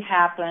already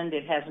happened.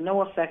 It has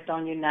no effect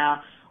on you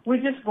now. We're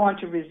just going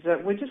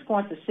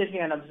to sit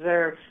here and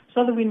observe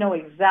so that we know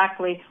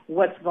exactly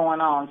what's going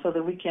on, so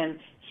that we can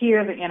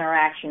hear the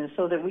interaction,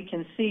 so that we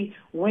can see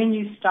when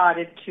you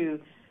started to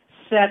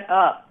set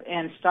up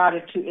and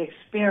started to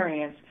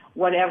experience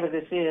whatever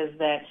this is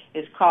that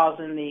is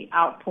causing the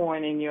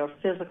outpouring in your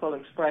physical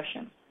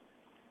expression.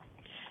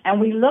 And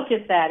we look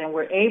at that, and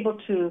we're able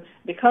to,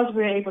 because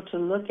we're able to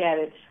look at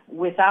it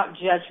without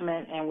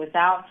judgment and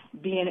without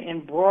being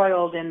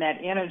embroiled in that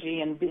energy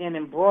and being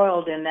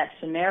embroiled in that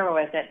scenario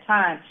at that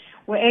time,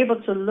 we're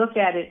able to look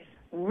at it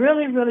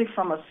really, really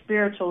from a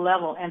spiritual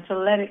level and to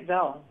let it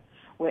go.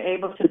 We're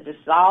able to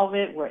dissolve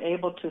it. We're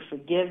able to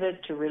forgive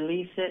it, to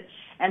release it,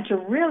 and to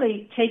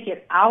really take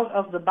it out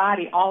of the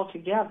body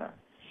altogether.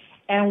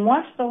 And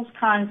once those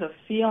kinds of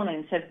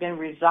feelings have been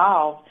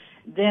resolved,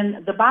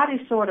 then the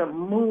body sort of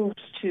moves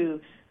to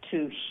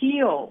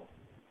heal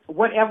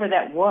whatever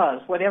that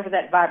was, whatever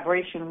that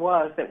vibration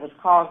was that was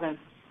causing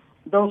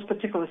those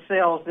particular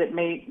cells that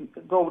may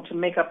go to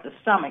make up the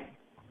stomach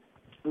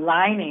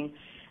lining.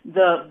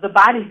 The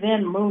body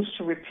then moves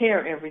to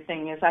repair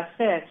everything. As I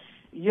said,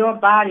 your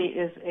body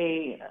is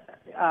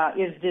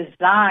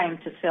designed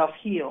to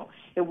self-heal.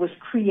 It was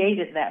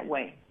created that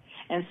way.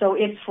 And so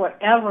it's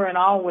forever and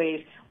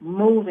always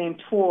moving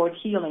toward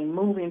healing,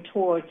 moving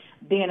toward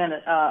being in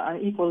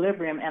an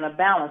equilibrium and a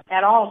balance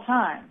at all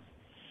times.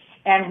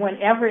 And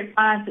whenever it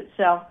finds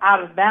itself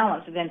out of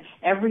balance, then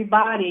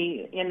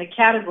everybody in the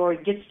category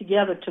gets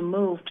together to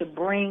move to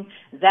bring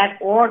that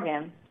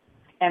organ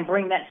and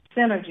bring that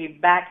synergy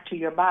back to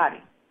your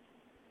body.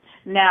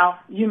 Now,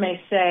 you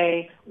may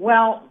say,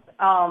 well,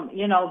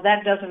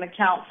 that doesn't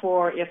account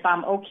for if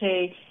I'm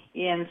okay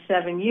in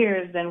 7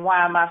 years, then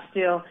why am I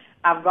still,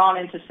 I've gone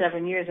into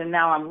 7 years and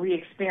now I'm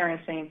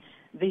re-experiencing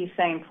these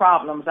same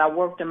problems. I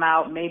worked them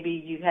out. Maybe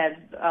you had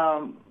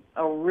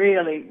a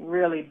really,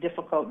 really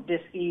difficult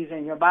dis-ease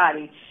in your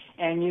body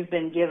and you've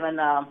been given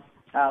a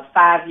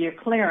 5-year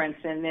clearance,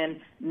 and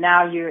then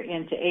now you're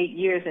into 8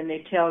 years and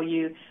they tell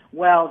you,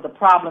 well, the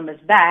problem is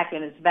back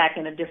and it's back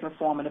in a different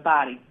form of the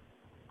body.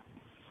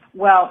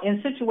 Well,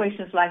 in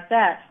situations like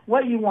that,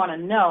 what you want to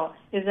know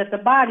is that the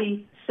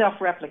body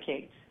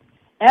self-replicates.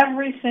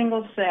 Every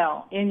single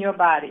cell in your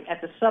body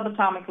at the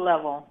subatomic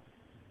level,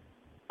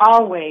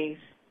 always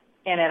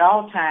and at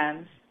all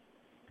times,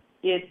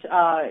 it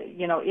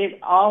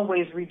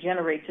always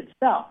regenerates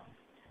itself.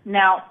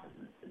 Now,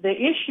 the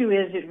issue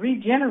is it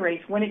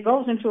regenerates. When it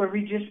goes into a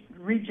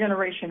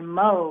regeneration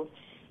mode,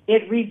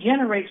 it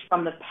regenerates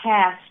from the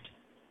past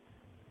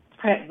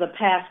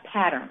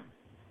pattern.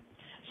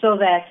 So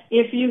that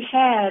if you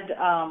had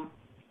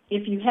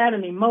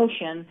an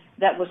emotion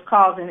that was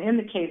causing, in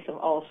the case of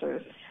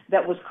ulcers,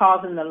 that was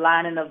causing the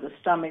lining of the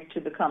stomach to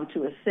become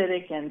too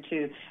acidic and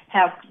to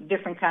have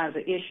different kinds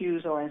of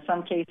issues, or in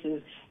some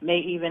cases may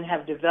even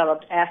have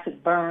developed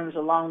acid burns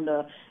along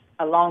the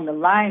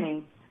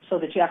lining, so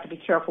that you have to be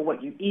careful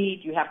what you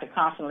eat. You have to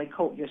constantly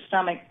coat your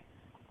stomach.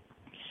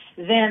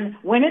 Then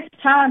when it's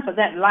time for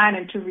that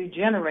lining to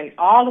regenerate,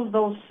 all of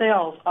those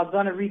cells are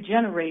going to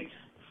regenerate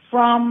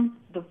from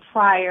the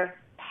prior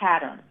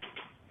pattern.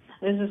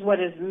 This is what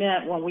is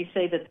meant when we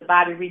say that the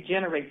body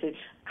regenerates. It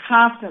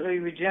constantly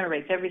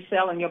regenerates. Every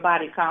cell in your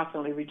body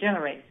constantly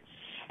regenerates.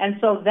 And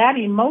so that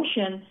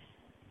emotion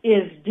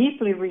is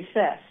deeply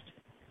recessed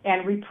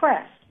and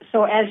repressed.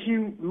 So as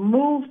you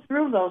move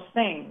through those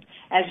things,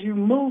 as you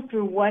move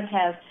through what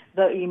has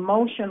the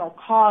emotional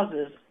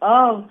causes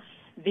of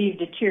the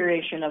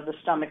deterioration of the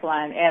stomach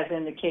line, as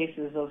in the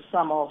cases of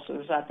some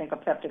ulcers, I think a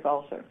peptic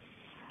ulcer,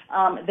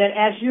 that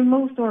as you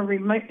move through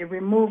and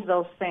remove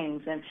those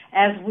things, and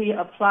as we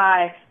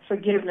apply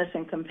forgiveness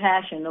and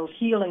compassion, those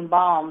healing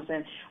balms,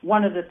 and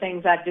one of the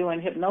things I do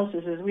in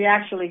hypnosis is we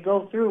actually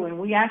go through and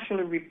we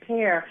actually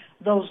repair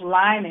those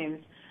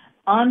linings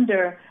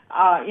under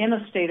in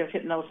a state of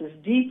hypnosis,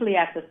 deeply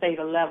at the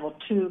theta level,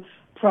 to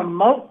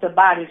promote the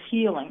body's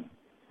healing.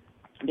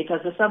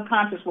 Because the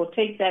subconscious will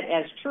take that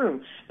as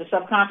true. The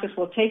subconscious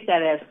will take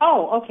that as,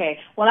 oh, okay,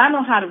 well, I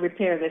know how to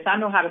repair this. I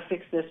know how to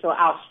fix this, so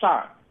I'll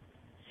start.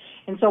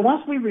 And so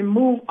once we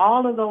remove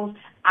all of those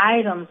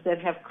items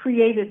that have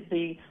created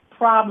the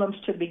problems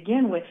to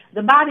begin with,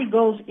 the body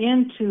goes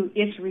into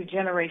its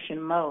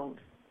regeneration mode.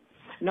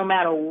 No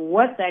matter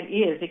what that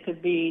is, it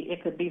could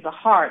be the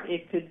heart,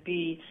 it could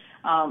be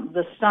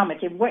the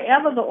stomach,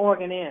 wherever the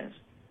organ is.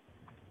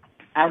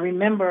 I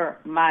remember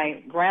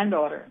my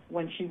granddaughter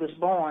when she was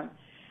born.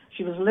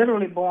 She was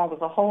literally born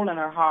with a hole in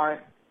her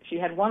heart. She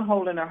had one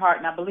hole in her heart,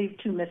 and I believe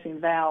 2 missing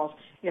valves,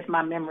 if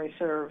my memory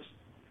serves.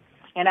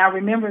 And I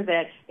remember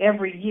that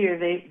every year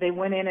they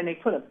went in and they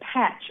put a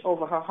patch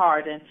over her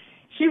heart. And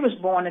she was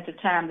born at the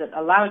time that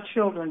a lot of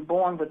children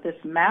born with this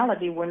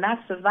malady were not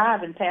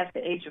surviving past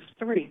the age of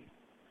 3.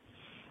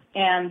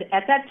 And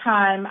at that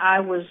time,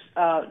 I was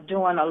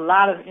doing a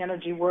lot of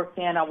energy work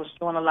then. I was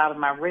doing a lot of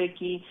my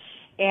Reiki.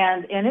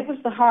 And it was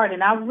the heart,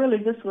 and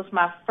this was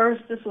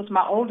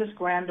my oldest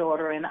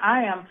granddaughter, and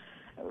I am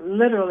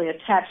literally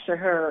attached to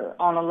her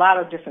on a lot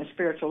of different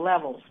spiritual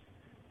levels.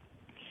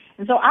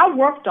 And so I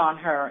worked on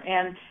her,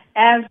 and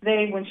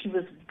when she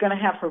was going to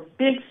have her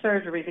big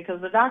surgery, because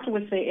the doctor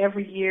would say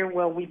every year,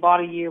 well, we bought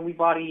a year.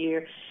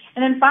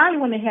 And then finally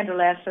when they had the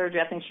last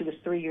surgery, I think she was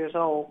 3 years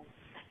old,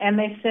 and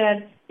they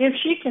said, if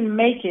she can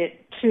make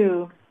it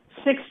to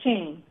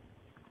 16,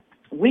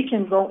 we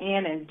can go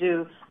in and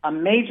do a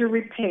major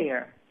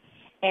repair.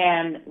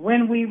 And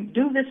when we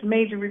do this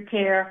major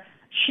repair,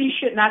 she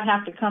should not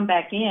have to come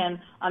back in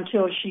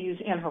until she's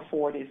in her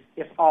 40s,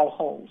 if all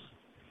holds.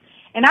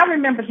 And I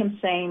remember him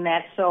saying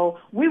that, so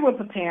we were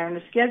preparing.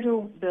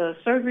 The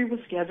surgery was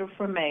scheduled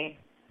for May.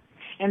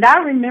 And I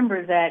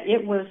remember that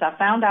I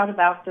found out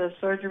about the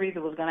surgery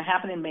that was going to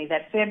happen in May,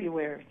 that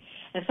February.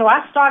 And so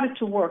I started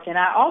to work, and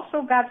I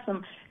also got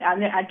some,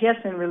 I guess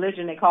in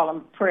religion they call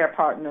them prayer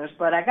partners,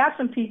 but I got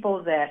some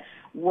people that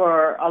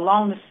were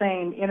along the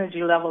same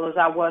energy level as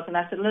I was, and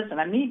I said, listen,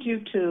 I need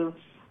you to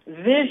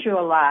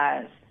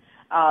visualize.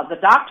 The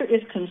doctor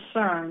is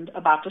concerned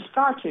about the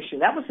scar tissue.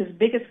 That was his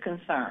biggest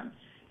concern.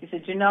 He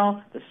said,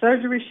 the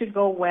surgery should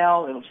go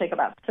well. It'll take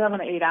about 7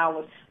 to 8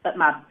 hours, but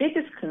my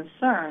biggest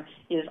concern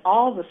is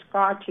all the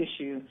scar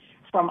tissue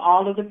from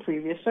all of the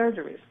previous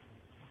surgeries.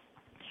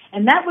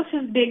 And that was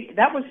his big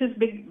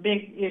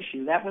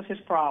issue. That was his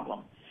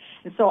problem.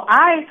 And so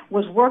I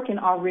was working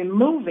on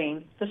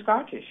removing the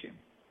scar tissue,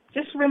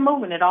 just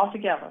removing it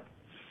altogether.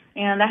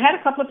 And I had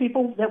a couple of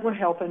people that were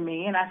helping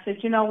me, and I said,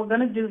 we're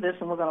going to do this,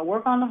 and we're going to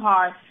work on the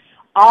heart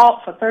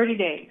all for 30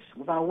 days.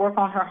 We're going to work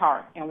on her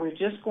heart, and we're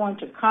just going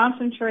to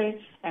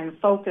concentrate and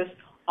focus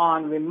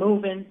on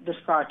removing the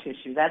scar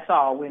tissue. That's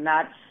all. We're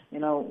not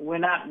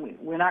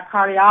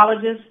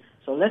cardiologists,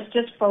 so let's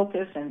just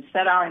focus and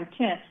set our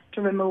intent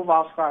to remove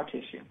all scar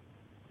tissue.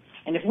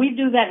 And if we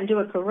do that and do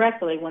it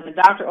correctly, when the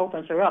doctor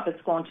opens her up,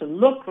 it's going to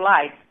look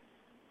like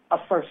a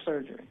first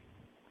surgery.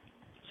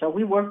 So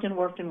we worked and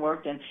worked and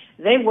worked, and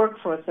they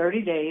worked for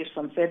 30 days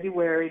from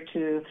February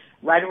to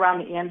right around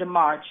the end of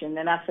March. And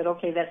then I said,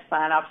 okay, that's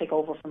fine. I'll take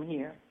over from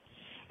here.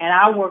 And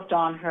I worked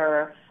on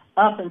her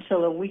up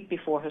until a week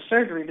before her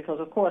surgery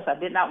because, of course, I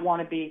did not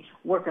want to be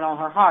working on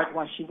her heart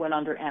once she went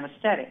under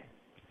anesthetic.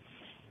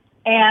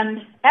 And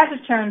as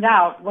it turned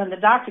out, when the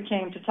doctor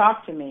came to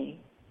talk to me,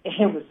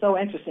 it was so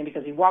interesting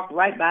because he walked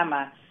right by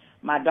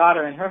my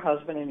daughter and her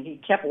husband, and he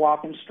kept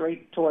walking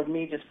straight toward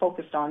me, just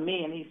focused on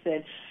me. And he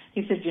said,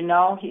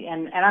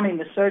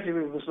 the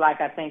surgery was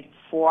like, I think,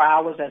 4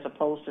 hours as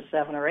opposed to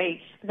 7 or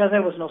 8 because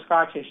there was no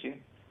scar tissue.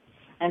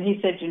 And he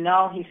said,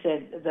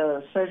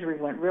 the surgery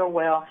went real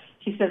well.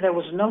 He said there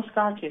was no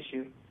scar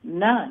tissue,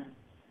 none.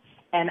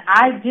 And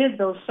I did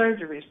those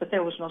surgeries, but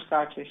there was no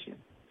scar tissue.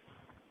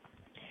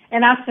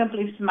 And I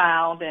simply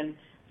smiled and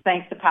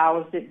thanked the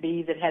powers that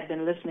be that had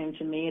been listening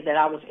to me, that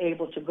I was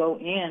able to go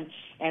in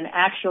and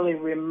actually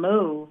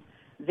remove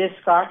this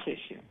scar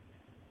tissue.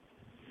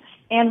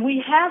 And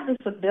we have this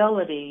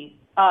ability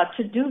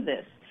to do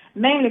this,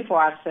 mainly for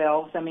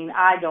ourselves. I mean,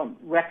 I don't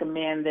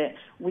recommend that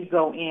we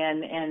go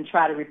in and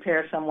try to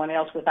repair someone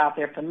else without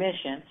their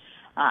permission.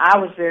 I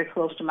was very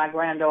close to my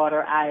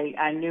granddaughter.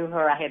 I knew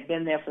her. I had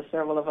been there for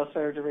several of her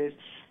surgeries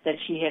that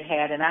she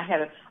had, and I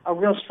had a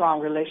real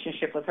strong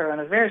relationship with her and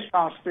a very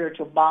strong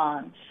spiritual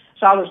bond.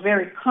 So I was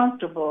very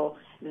comfortable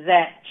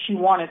that she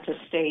wanted to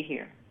stay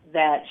here,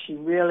 that she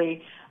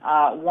really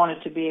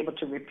wanted to be able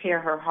to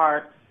repair her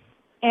heart.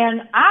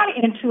 And I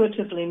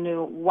intuitively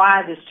knew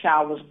why this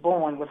child was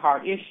born with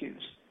heart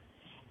issues.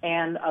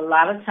 And a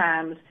lot of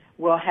times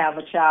we'll have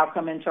a child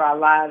come into our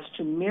lives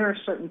to mirror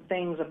certain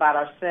things about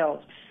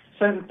ourselves,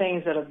 certain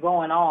things that are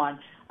going on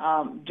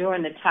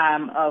during the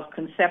time of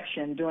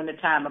conception, during the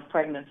time of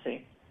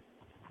pregnancy.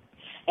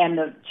 And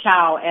the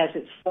child, as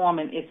it's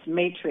forming its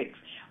matrix,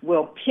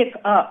 will pick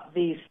up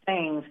these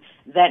things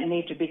that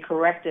need to be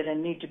corrected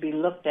and need to be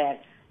looked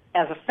at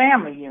as a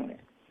family unit.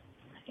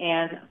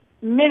 And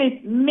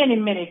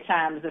many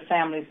times the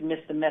families miss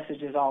the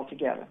messages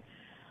altogether.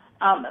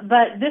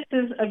 But this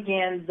is,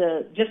 again,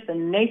 just the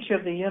nature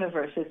of the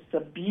universe. It's the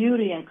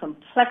beauty and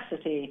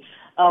complexity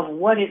of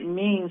what it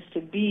means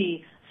to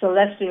be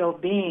celestial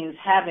beings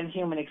having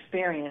human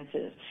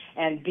experiences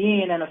and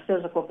being in a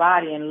physical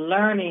body and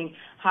learning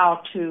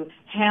how to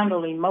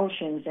handle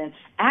emotions and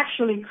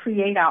actually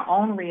create our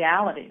own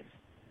realities.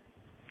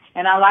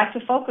 And I like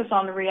to focus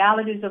on the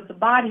realities of the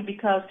body,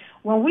 because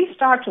when we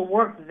start to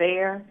work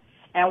there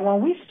and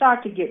when we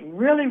start to get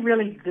really,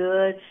 really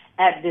good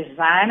at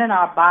designing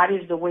our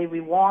bodies the way we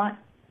want,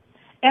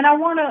 and I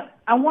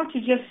want to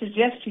just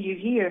suggest to you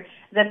here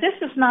that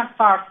this is not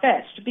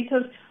far-fetched,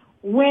 because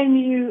when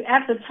you,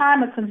 at the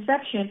time of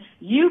conception,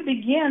 you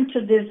begin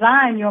to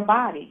design your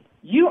body.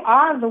 You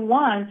are the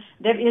one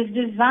that is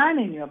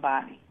designing your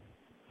body.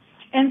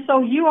 And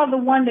so you are the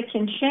one that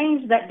can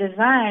change that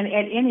design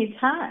at any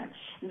time,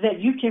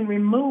 that you can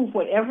remove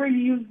whatever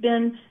you've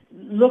been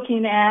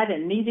looking at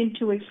and needing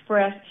to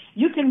express.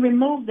 You can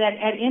remove that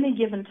at any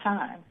given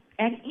time,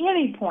 at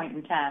any point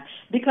in time,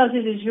 because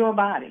it is your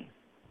body.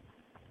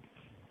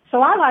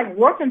 So I like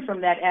working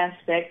from that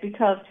aspect,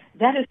 because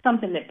that is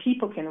something that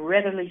people can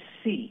readily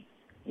see.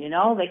 You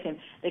know,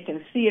 they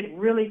can see it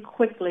really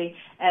quickly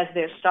as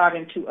they're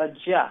starting to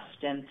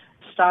adjust and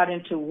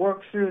starting to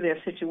work through their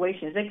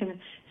situations. They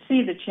can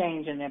see the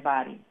change in their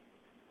body.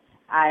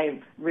 I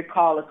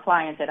recall a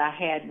client that I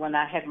had when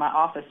I had my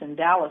office in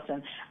Dallas,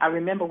 and I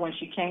remember when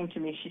she came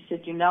to me, she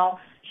said,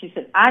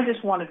 I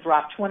just want to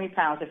drop 20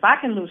 pounds. If I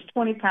can lose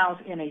 20 pounds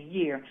in a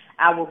year,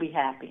 I will be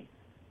happy.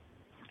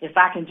 If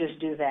I can just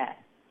do that.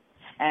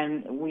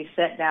 And we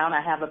sat down.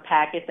 I have a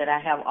packet that I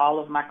have all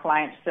of my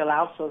clients fill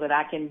out so that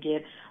I can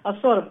get a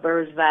sort of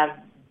bird's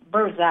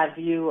eye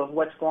view of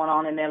what's going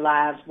on in their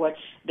lives, what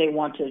they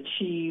want to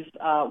achieve,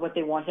 what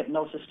they want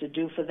hypnosis to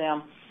do for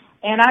them.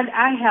 And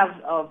I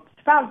have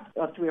about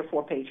a 3 or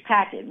 4 page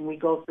packet, and we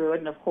go through it.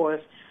 And, of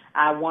course,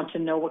 I want to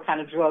know what kind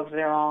of drugs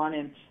they're on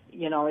and,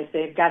 if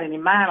they've got any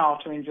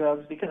mind-altering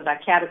drugs, because I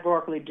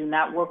categorically do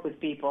not work with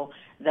people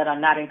that are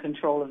not in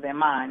control of their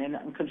mind and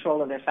in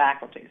control of their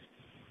faculties.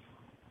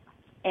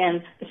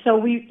 And so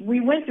we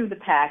went through the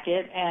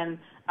packet, and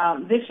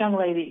this young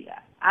lady,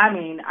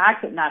 I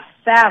could not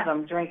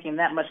fathom drinking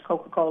that much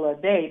Coca-Cola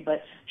a day,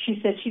 but she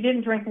said she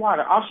didn't drink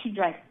water. All she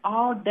drank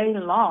all day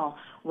long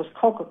was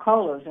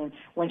Coca-Colas. And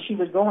when she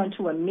would go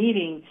into a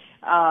meeting,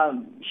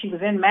 she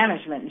was in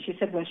management, and she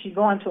said when she'd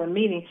go into a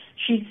meeting,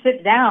 she'd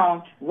sit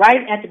down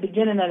right at the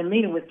beginning of the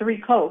meeting with 3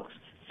 Cokes,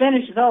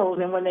 finish those,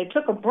 and when they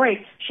took a break,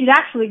 she'd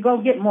actually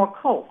go get more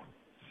Coke.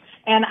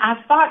 And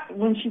I thought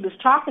when she was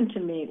talking to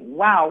me,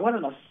 wow, what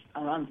an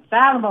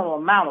unfathomable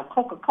amount of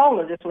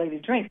Coca-Cola this lady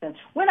drinks. And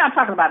we're not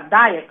talking about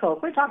Diet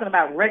Coke. We're talking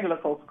about regular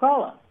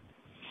Coca-Cola.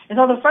 And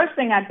so the first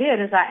thing I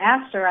did is I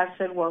asked her, I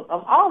said, well,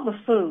 of all the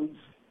foods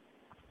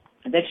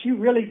that you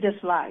really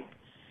dislike,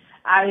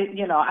 I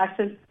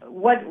said,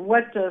 what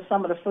are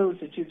some of the foods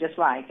that you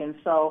dislike? And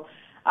so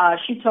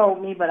she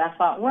told me, but I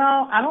thought,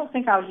 well, I don't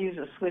think I'll use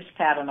a switch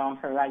pattern on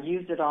her. I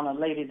used it on a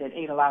lady that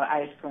ate a lot of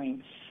ice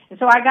cream. And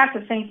so I got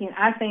to thinking,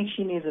 I think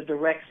she needs a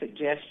direct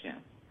suggestion.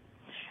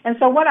 And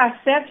so what I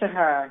said to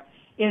her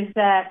is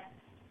that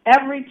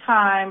every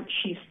time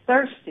she's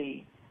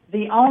thirsty,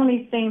 the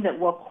only thing that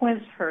will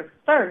quench her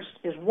thirst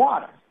is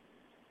water.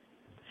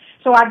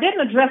 So I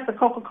didn't address the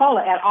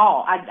Coca-Cola at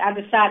all. I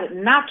decided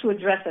not to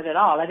address it at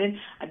all.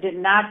 I did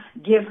not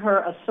give her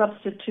a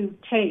substitute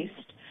taste.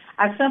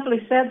 I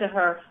simply said to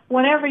her,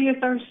 whenever you're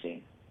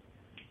thirsty,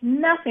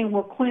 nothing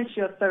will quench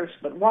your thirst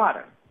but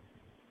water.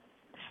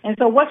 And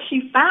so what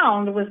she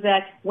found was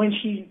that when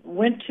she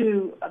went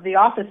to the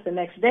office the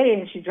next day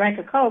and she drank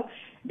a Coke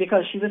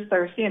because she was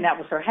thirsty and that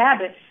was her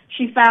habit,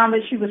 she found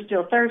that she was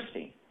still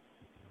thirsty.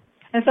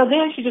 And so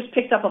then she just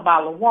picked up a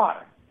bottle of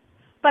water.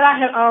 But I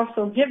had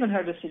also given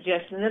her the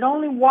suggestion that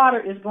only water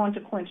is going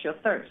to quench your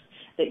thirst,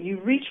 that you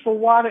reach for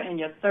water and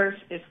your thirst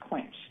is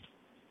quenched.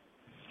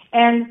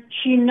 And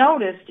she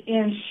noticed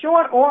in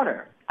short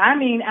order,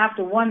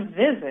 after one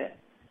visit,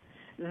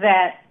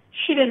 that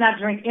she did not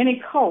drink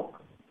any Coke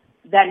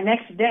that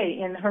next day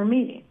in her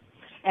meeting.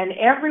 And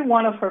every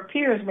one of her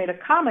peers made a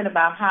comment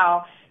about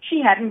how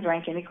she hadn't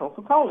drank any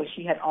Coca-Cola.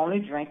 She had only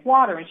drank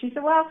water. And she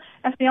said, well,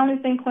 that's the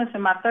only thing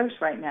quenching my thirst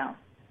right now.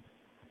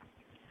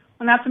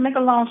 Well, now, to make a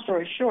long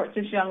story short,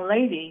 this young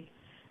lady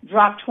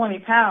dropped 20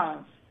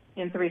 pounds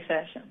in 3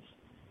 sessions.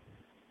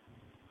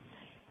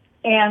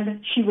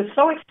 And she was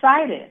so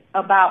excited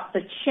about the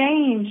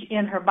change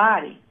in her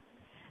body.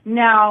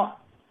 Now,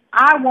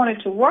 I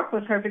wanted to work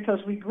with her because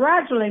we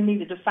gradually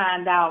needed to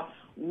find out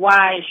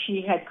why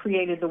she had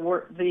created her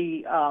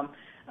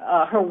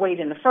weight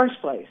in the first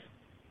place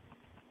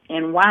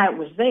and why it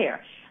was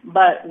there.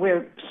 But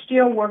we're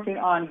still working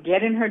on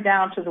getting her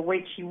down to the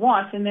weight she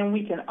wants, and then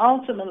we can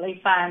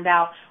ultimately find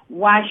out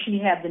why she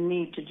had the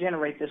need to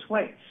generate this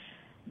weight.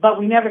 But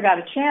we never got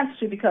a chance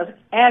to, because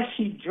as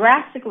she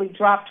drastically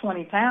dropped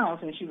 20 pounds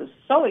and she was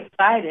so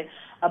excited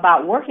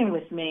about working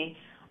with me,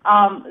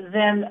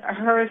 then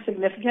her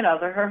significant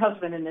other, her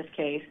husband in this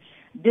case,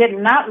 did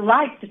not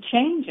like the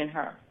change in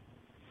her,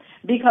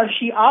 because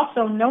she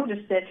also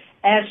noticed that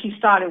as she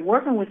started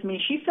working with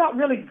me, she felt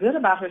really good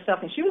about herself,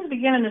 and she was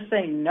beginning to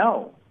say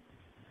no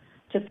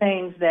to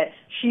things that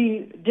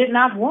she did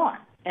not want.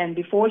 And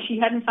before, she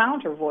hadn't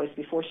found her voice.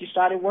 Before she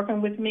started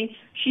working with me,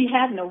 she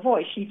had no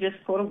voice. She just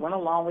sort of went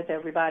along with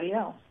everybody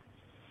else.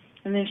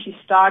 And then she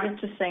started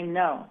to say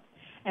no.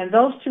 And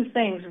those two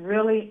things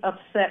really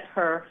upset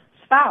her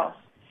spouse.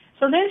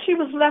 So then she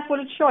was left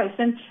with a choice.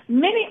 And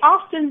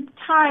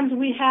oftentimes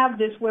we have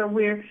this where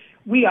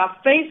we are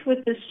faced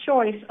with this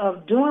choice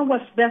of doing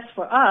what's best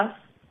for us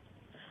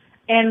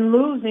and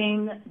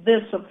losing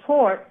the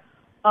support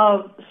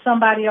of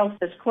somebody else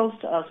that's close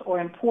to us or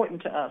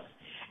important to us.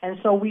 And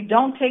so we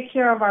don't take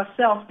care of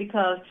ourselves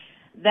because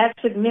that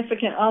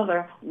significant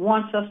other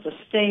wants us to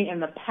stay in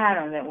the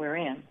pattern that we're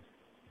in.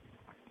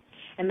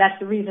 And that's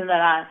the reason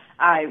that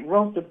I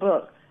wrote the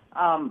book,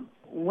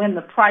 When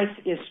the Price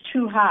is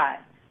Too High,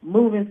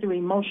 Moving Through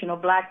Emotional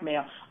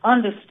Blackmail,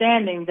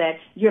 understanding that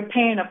you're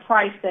paying a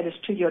price that is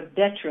to your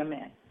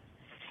detriment.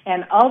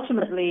 And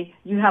ultimately,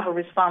 you have a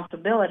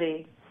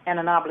responsibility and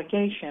an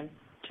obligation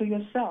to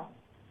yourself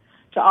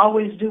to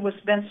always do what's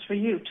best for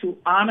you, to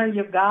honor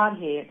your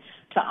Godhead,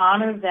 to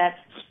honor that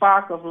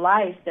spark of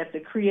life that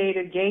the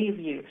Creator gave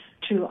you,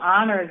 to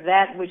honor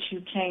that which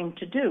you came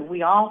to do.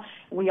 We all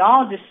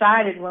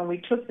decided when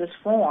we took this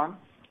form,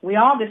 we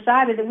all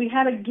decided that we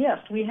had a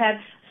gift. We had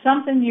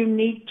something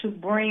unique to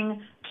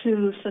bring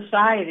to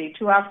society,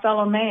 to our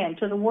fellow man,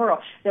 to the world,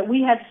 that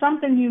we had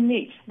something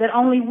unique that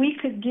only we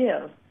could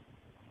give,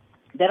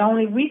 that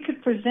only we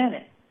could present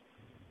it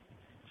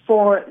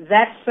for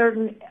that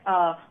certain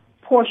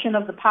portion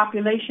of the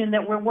population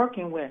that we're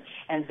working with.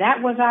 And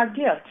that was our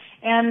gift.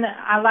 And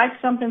I like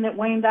something that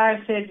Wayne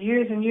Dyer said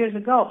years and years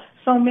ago.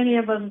 So many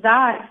of us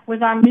die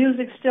with our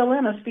music still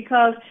in us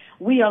because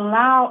we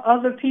allow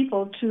other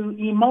people to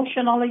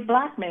emotionally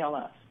blackmail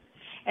us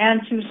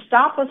and to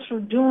stop us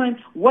from doing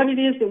what it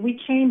is that we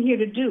came here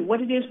to do, what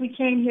it is we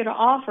came here to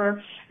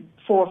offer,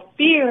 for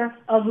fear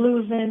of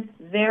losing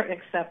their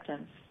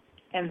acceptance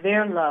and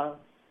their love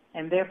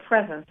and their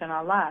presence in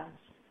our lives.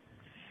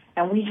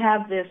 And we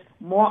have this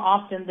more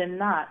often than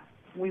not.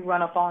 We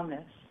run up on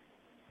this,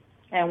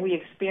 and we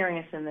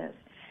experience in this.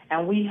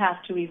 And we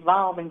have to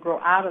evolve and grow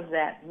out of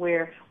that,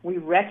 where we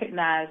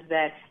recognize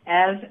that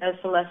as a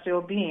celestial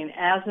being,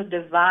 as a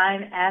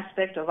divine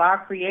aspect of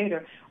our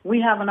Creator,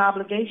 we have an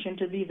obligation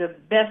to be the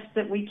best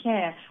that we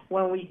can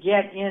when we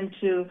get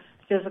into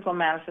physical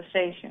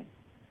manifestation.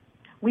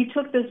 We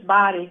took this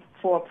body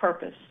for a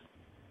purpose,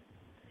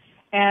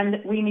 and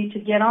we need to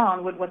get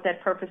on with what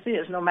that purpose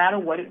is, no matter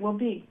what it will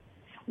be.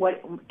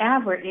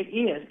 Whatever it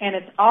is, and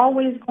it's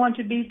always going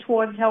to be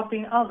towards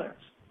helping others.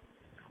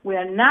 We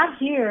are not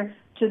here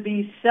to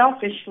be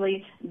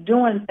selfishly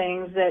doing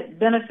things that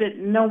benefit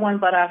no one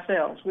but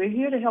ourselves. We're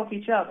here to help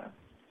each other.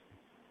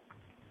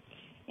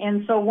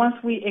 And so once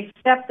we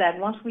accept that,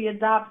 once we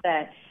adopt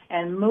that,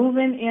 and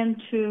moving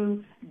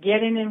into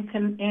getting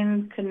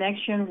in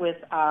connection with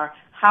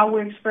how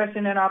we're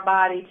expressing in our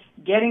body,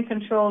 getting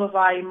control of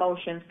our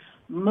emotions,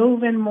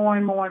 moving more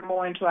and more and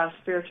more into our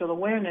spiritual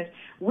awareness,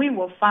 we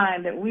will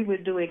find that we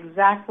would do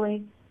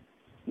exactly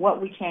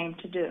what we came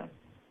to do.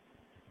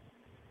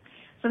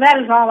 So that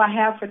is all I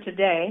have for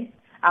today.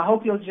 I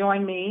hope you'll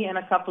join me in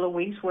a couple of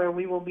weeks where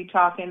we will be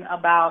talking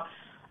about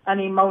an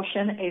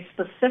emotion, a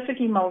specific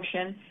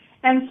emotion,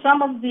 and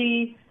some of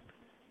the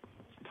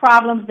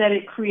problems that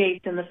it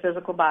creates in the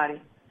physical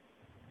body.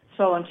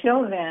 So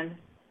until then,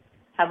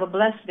 have a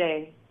blessed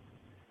day.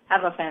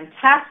 Have a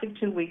fantastic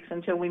 2 weeks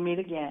until we meet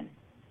again.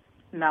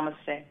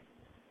 Namaste.